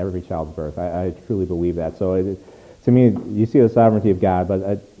involved in every child's birth. I truly believe that. So to me, you see the sovereignty of God,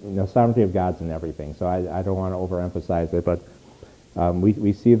 but the sovereignty of God's in everything. So I don't want to overemphasize it, but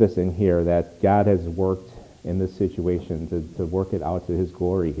we see this in here, that God has worked in this situation to work it out to His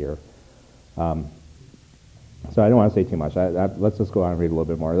glory here. So I don't want to say too much. Let's just go on and read a little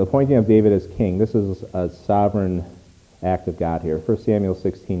bit more. The appointing of David as king. This is a sovereign act of God here. 1 Samuel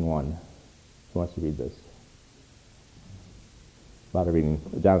 16:1. Who wants to read this? A lot of reading.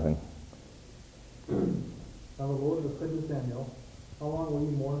 Jonathan. Now the Lord has said to Samuel, how long will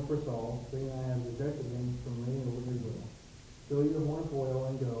you mourn for Saul, saying I have rejected him from reigning over Israel? Fill your horn of oil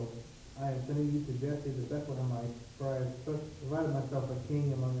and go. I am sending you to Jesse the Bethlehemite, for I have provided myself a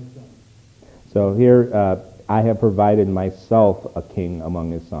king among his sons. So here, I have provided myself a king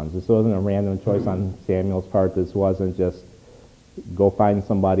among his sons. This wasn't a random choice on Samuel's part. This wasn't just go find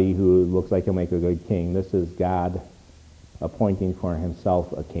somebody who looks like he'll make a good king. This is God appointing for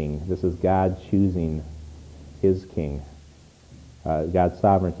himself a king. This is God choosing his king. God's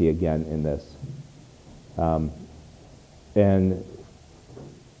sovereignty again in this. And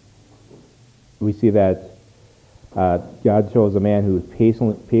we see that God chose a man who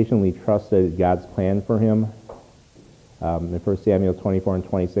patiently trusted God's plan for him. In 1 Samuel 24 and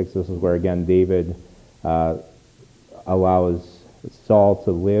 26, this is where, again, David allows Saul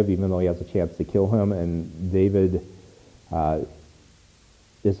to live, even though he has a chance to kill him. And David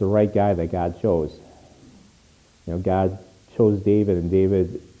is the right guy that God chose. You know, God chose David, and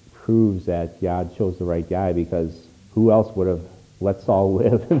David proves that God chose the right guy, because who else would have let Saul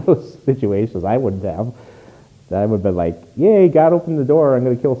live in those situations? I wouldn't have. I would have been like, yay, God opened the door, I'm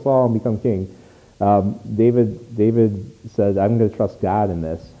going to kill Saul and become king. David said, I'm going to trust God in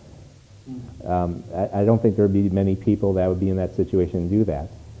this. I don't think there would be many people that would be in that situation and do that.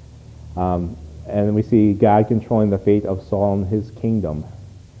 And we see God controlling the fate of Saul and his kingdom.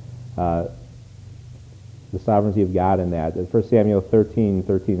 The sovereignty of God in that. 1 Samuel 13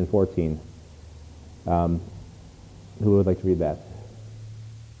 and 14. Who would like to read that?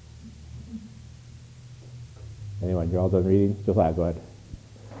 Anyone? You're all done reading? Josiah, go ahead.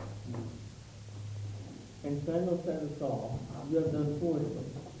 And Samuel said to Saul, you have done foolishly.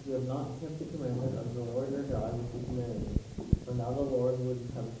 You have not kept the commandment of the Lord your God which he commanded you. For now the Lord would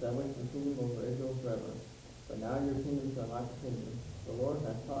have established the kingdom over Israel forever. But now your kingdom shall not continue. The Lord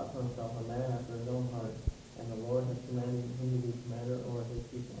has sought for himself a man after his own heart, and the Lord has commanded him to be commander over his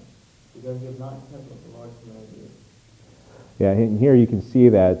people, because you have not kept what the Lord commanded you. Yeah, and here you can see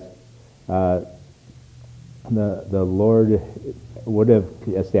that the Lord would have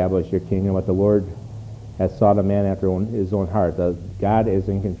established your kingdom, but the Lord has sought a man after his own heart. God is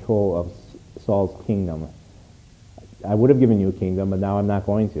in control of Saul's kingdom. I would have given you a kingdom, but now I'm not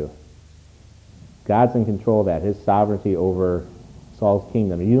going to. God's in control of that, his sovereignty over Saul's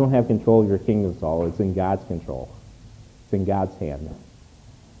kingdom. You don't have control of your kingdom, Saul. It's in God's control. It's in God's hand.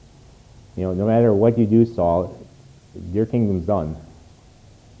 You know, no matter what you do, Saul, your kingdom's done.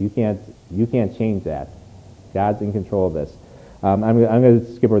 You can't change that. God's in control of this. I'm going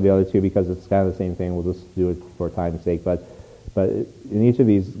to skip over the other two because it's kind of the same thing. We'll just do it for time's sake. But in each of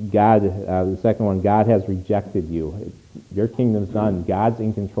these, God, the second one, God has rejected you. Your kingdom's done. God's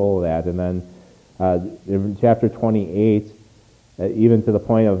in control of that. And then in chapter 28, even to the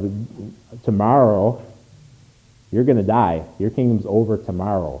point of tomorrow, you're going to die. Your kingdom's over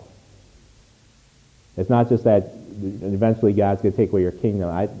tomorrow. It's not just that eventually God's going to take away your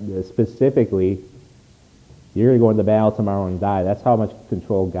kingdom. Specifically, you're going to go into battle tomorrow and die. That's how much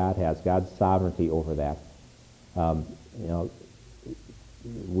control God has, God's sovereignty over that. You know,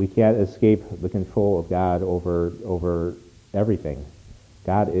 we can't escape the control of God over everything.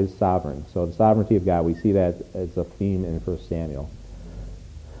 God is sovereign. So the sovereignty of God, we see that as a theme in 1 Samuel.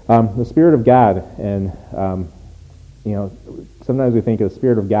 The Spirit of God, and you know, sometimes we think of the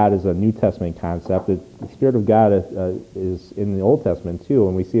Spirit of God as a New Testament concept. The Spirit of God is in the Old Testament too,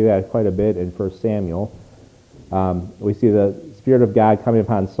 and we see that quite a bit in 1 Samuel. We see the Spirit of God coming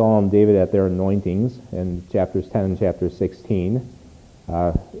upon Saul and David at their anointings in chapters 10 and chapter 16.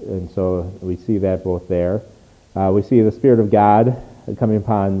 And so we see that both there. We see the Spirit of God coming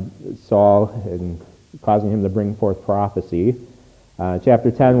upon Saul and causing him to bring forth prophecy.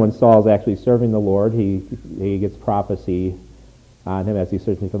 Chapter 10, when Saul is actually serving the Lord, he gets prophecy on him as he's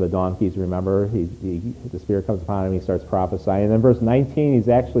searching for the donkeys. Remember, the Spirit comes upon him, he starts prophesying. And then verse 19, he's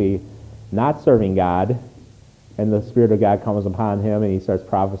actually not serving God, and the Spirit of God comes upon him, and he starts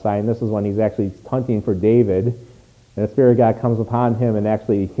prophesying. This is when he's actually hunting for David, and the Spirit of God comes upon him and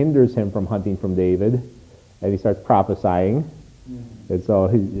actually hinders him from hunting from David, and he starts prophesying. And so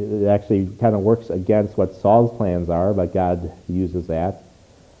it actually kind of works against what Saul's plans are, but God uses that.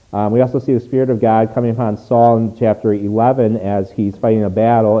 We also see the Spirit of God coming upon Saul in chapter 11 as he's fighting a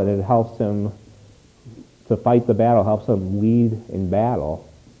battle, and it helps him to fight the battle, helps him lead in battle.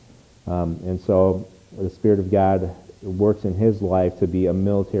 And so the Spirit of God works in his life to be a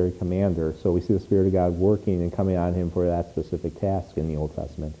military commander. So we see the Spirit of God working and coming on him for that specific task in the Old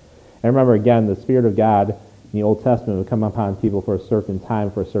Testament. And remember, again, the Spirit of God in the Old Testament would come upon people for a certain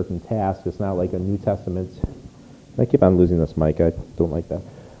time, for a certain task. It's not like a New Testament. I keep on losing this mic. I don't like that.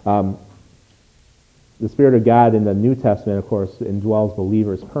 The Spirit of God in the New Testament, of course, indwells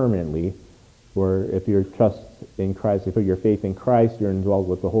believers permanently, where if you trust in Christ, if you put your faith in Christ, you're indwelled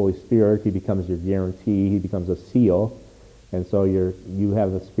with the Holy Spirit. He becomes your guarantee. He becomes a seal. And so you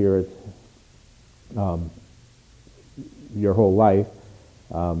have the Spirit your whole life.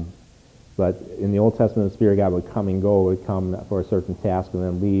 But in the Old Testament, the Spirit of God would come and go, would come for a certain task and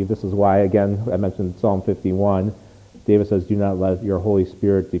then leave. This is why, again, I mentioned Psalm 51. David says, do not let your Holy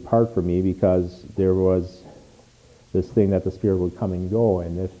Spirit depart from me, because there was this thing that the Spirit would come and go,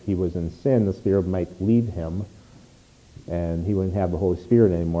 and if he was in sin, the Spirit might lead him, and he wouldn't have the Holy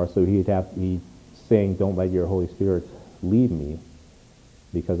Spirit anymore, so he'd have to be saying, don't let your Holy Spirit lead me,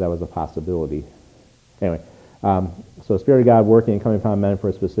 because that was a possibility. Anyway, so the Spirit of God working and coming upon men for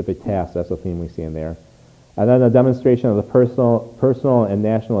a specific task, that's the theme we see in there. And then a demonstration of the personal and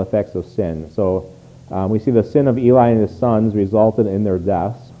national effects of sin. So we see the sin of Eli and his sons resulted in their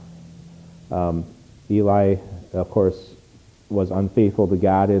deaths. Eli, of course, was unfaithful to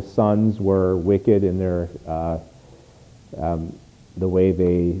God. His sons were wicked in their the way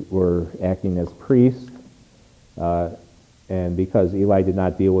they were acting as priests. And because Eli did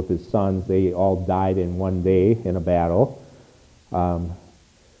not deal with his sons, they all died in one day in a battle.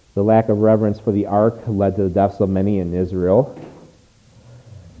 The lack of reverence for the ark led to the deaths of many in Israel.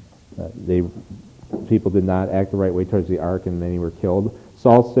 People did not act the right way towards the ark, and many were killed.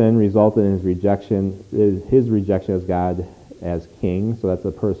 Saul's sin resulted in his rejection as God as king, so that's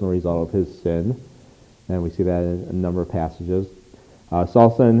a personal result of his sin. And we see that in a number of passages.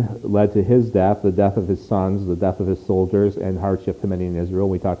 Saul's sin led to his death, the death of his sons, the death of his soldiers, and hardship to many in Israel.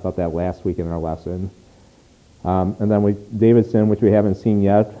 We talked about that last week in our lesson. And then David's sin, which we haven't seen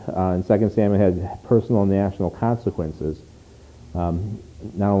yet, in 2 Samuel had personal and national consequences.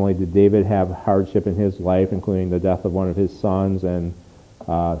 Not only did David have hardship in his life, including the death of one of his sons and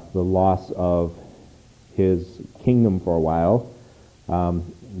the loss of his kingdom for a while,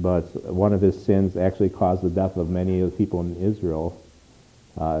 but one of his sins actually caused the death of many of the people in Israel.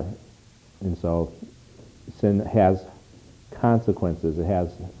 And so sin has consequences. It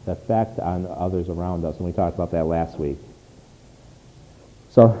has effect on others around us, and we talked about that last week.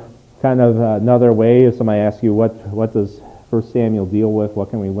 So kind of another way, if somebody asks you, what does 1 Samuel deal with? What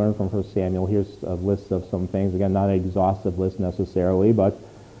can we learn from 1 Samuel? Here's a list of some things. Again, not an exhaustive list necessarily, but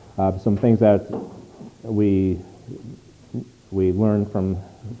some things that we learn from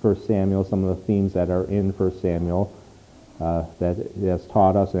 1 Samuel, some of the themes that are in 1 Samuel that it has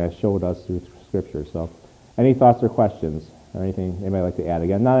taught us and has showed us through Scripture. So any thoughts or questions or anything anybody like to add?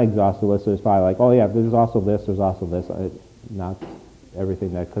 Again, not an exhaustive list. There's probably like, oh yeah, there's also this, not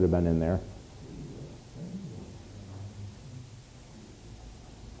everything that could have been in there.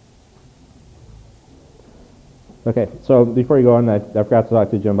 Okay, so before you go on, I forgot to talk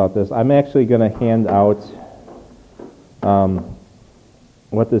to Jim about this. I'm actually going to hand out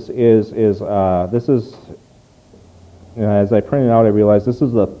what this is as I printed out, I realized this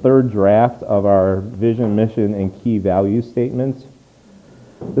is the third draft of our vision, mission, and key value statement.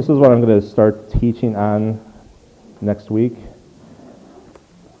 This is what I'm going to start teaching on next week.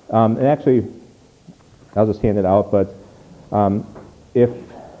 And actually, I'll just hand it out, but if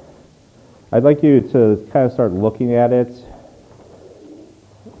I'd like you to kind of start looking at it.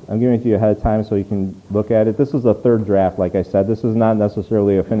 I'm giving it to you ahead of time so you can look at it. This is the third draft, like I said. This is not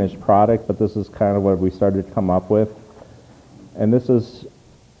necessarily a finished product, but this is kind of what we started to come up with. And this is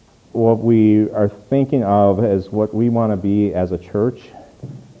what we are thinking of as what we want to be as a church,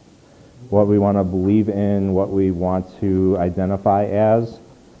 what we want to believe in, what we want to identify as.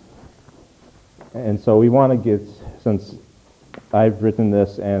 And so we want to get, since I've written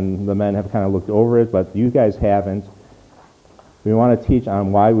this and the men have kind of looked over it, but you guys haven't, we want to teach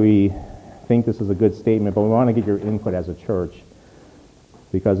on why we think this is a good statement, but we want to get your input as a church.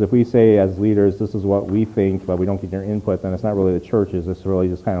 Because if we say as leaders, this is what we think, but we don't get your input, then it's not really the church's, it's really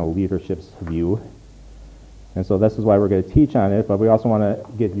just kind of leadership's view. And so this is why we're going to teach on it, but we also want to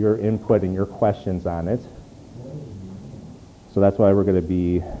get your input and your questions on it. So that's why we're going to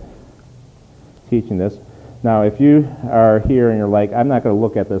be teaching this. Now, if you are here and you're like, I'm not going to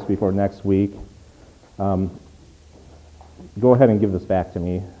look at this before next week, go ahead and give this back to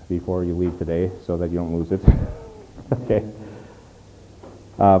me before you leave today so that you don't lose it. Okay.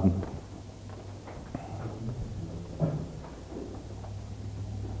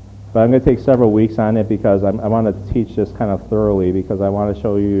 But I'm going to take several weeks on it because I want to teach this kind of thoroughly because I want to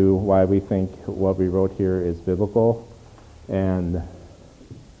show you why we think what we wrote here is biblical and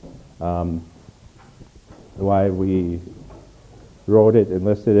why we wrote it and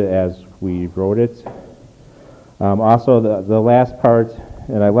listed it as we wrote it. Also, the last part,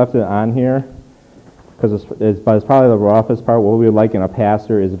 and I left it on here because it's probably the roughest part. What we would like in a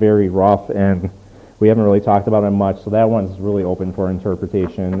pastor is very rough, and we haven't really talked about it much, so that one's really open for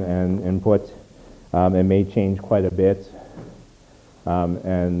interpretation and input. It may change quite a bit,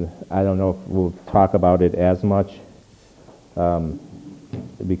 and I don't know if we'll talk about it as much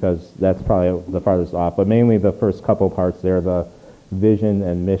because that's probably the farthest off. But mainly the first couple parts there, the vision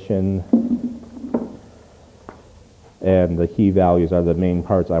and mission and the key values are the main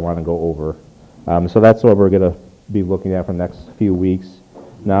parts I want to go over. So that's what we're going to be looking at for the next few weeks.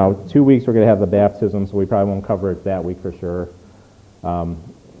 Now, 2 weeks we're going to have the baptism, so we probably won't cover it that week for sure.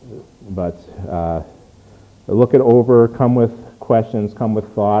 But look it over, come with questions, come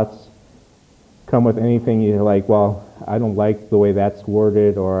with thoughts, come with anything you're like, well, I don't like the way that's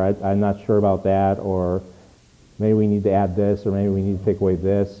worded, or I'm not sure about that, or maybe we need to add this, or maybe we need to take away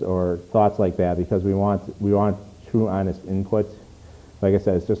this, or thoughts like that, because we want true, honest input. Like I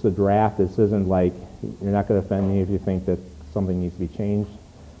said, it's just a draft. This isn't like, you're not going to offend me if you think that something needs to be changed,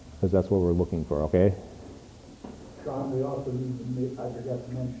 because that's what we're looking for, okay? Sean, we also need to make, I forgot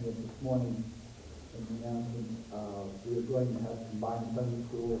to mention it this morning in the announcement, we are going to have combined Sunday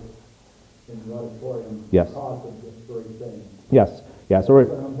school in the auditorium Yes. because of this very thing. Yes. Yeah. So we're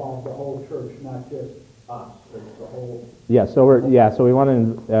going to involve the whole church, not just us, but the whole. Yeah. So we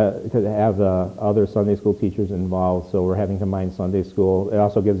want to have the other Sunday school teachers involved. So we're having combined Sunday school. It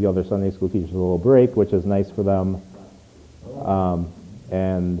also gives the other Sunday school teachers a little break, which is nice for them.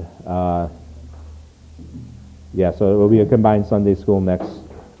 Yeah. So it will be a combined Sunday school next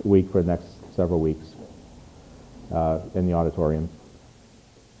week for the next several weeks in the auditorium.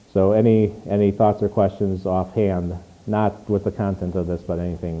 So any thoughts or questions offhand, not with the content of this, but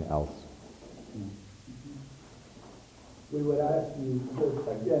anything else? We would ask you,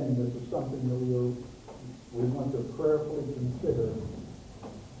 again, this is something that we want to prayerfully consider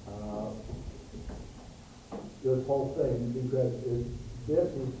this whole thing, because this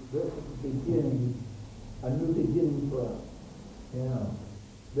is beginning, a new beginning for us. Yeah.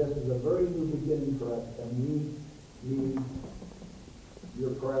 This is a very new beginning for us, and we need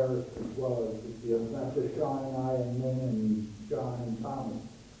your prayers as well as, not just Sean and I and Lynn and John and Thomas.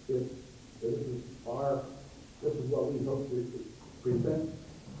 This is what we hope to present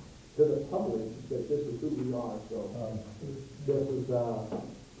to the public, that this is who we are. So this is,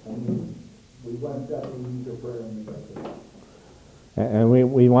 we want definitely need your prayer in this. And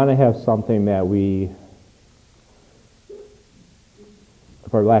we want to have something that we,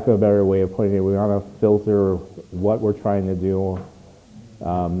 for lack of a better way of putting it, we want to filter what we're trying to do,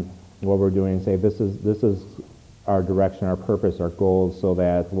 what we're doing, and say this is our direction, our purpose, our goals, so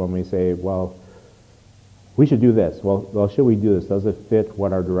that when we say, well, we should do this. Well, should we do this? Does it fit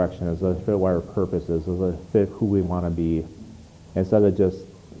what our direction is? Does it fit what our purpose is? Does it fit who we want to be? Instead of just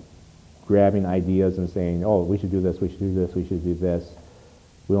grabbing ideas and saying, oh, we should do this, we should do this, we should do this.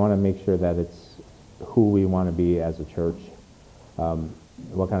 We want to make sure that it's who we want to be as a church,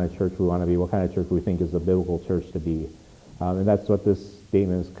 what kind of church we want to be, what kind of church we think is a biblical church to be. And that's what this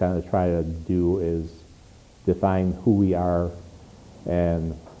statement is kind of try to do, is define who we are,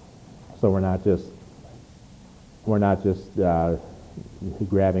 and so we're not just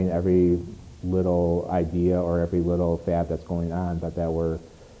grabbing every little idea or every little fad that's going on, but that we're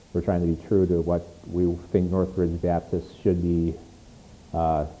trying to be true to what we think Northridge Baptist should be,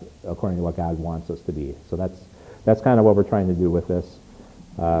 according to what God wants us to be. So that's kind of what we're trying to do with this,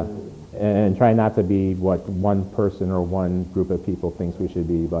 and try not to be what one person or one group of people thinks we should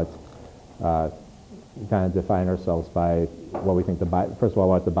be, but kind of define ourselves by what we think first of all,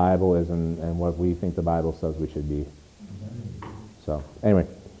 what the Bible is and what we think the Bible says we should be. So, anyway.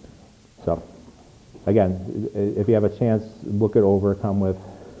 So, again, if you have a chance, look it over, come with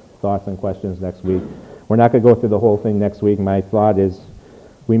thoughts and questions next week. We're not going to go through the whole thing next week. My thought is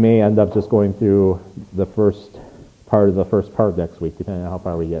we may end up just going through the first part next week, depending on how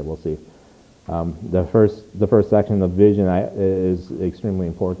far we get. We'll see. The first section of vision is extremely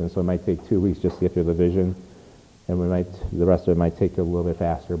important, so it might take 2 weeks just to get through the vision, and the rest of it might take a little bit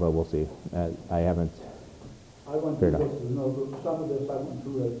faster, but we'll see. I haven't. I went through this some of this I went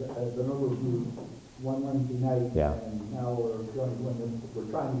through as an overview one Wednesday night, Yeah. and now we're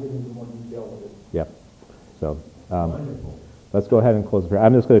trying to get into more detail with it. Yep. So let's go ahead and close prayer.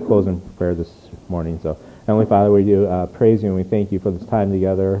 I'm just going to close in prayer this morning. So, Heavenly Father, we do praise you and we thank you for this time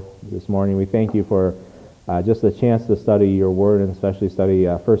together this morning. We thank you for just the chance to study your word and especially study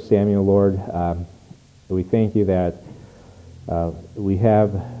 1 Samuel, Lord. We thank you that we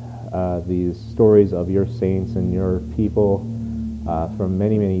have these stories of your saints and your people from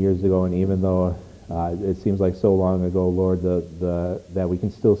many, many years ago, and even though it seems like so long ago, Lord, that we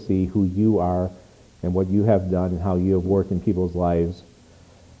can still see who you are and what you have done and how you have worked in people's lives.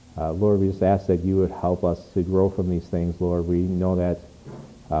 Lord, we just ask that you would help us to grow from these things, Lord. We know that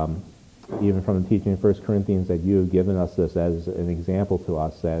even from the teaching in 1 Corinthians that you have given us this as an example to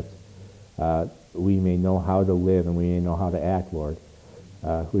us that we may know how to live and we may know how to act, Lord.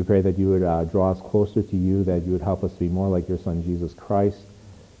 We pray that you would draw us closer to you, that you would help us to be more like your Son, Jesus Christ.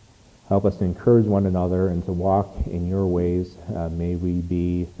 Help us to encourage one another and to walk in your ways. May we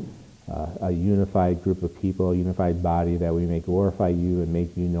be a unified group of people, a unified body, that we may glorify you and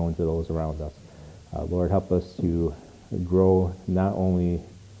make you known to those around us. Lord, help us to grow not only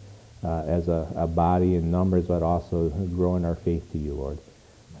as a body in numbers, but also grow in our faith to you, Lord.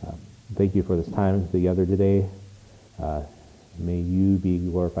 Thank you for this time together today. May you be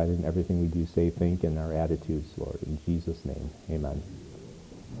glorified in everything we do, say, think, and our attitudes, Lord. In Jesus' name, amen.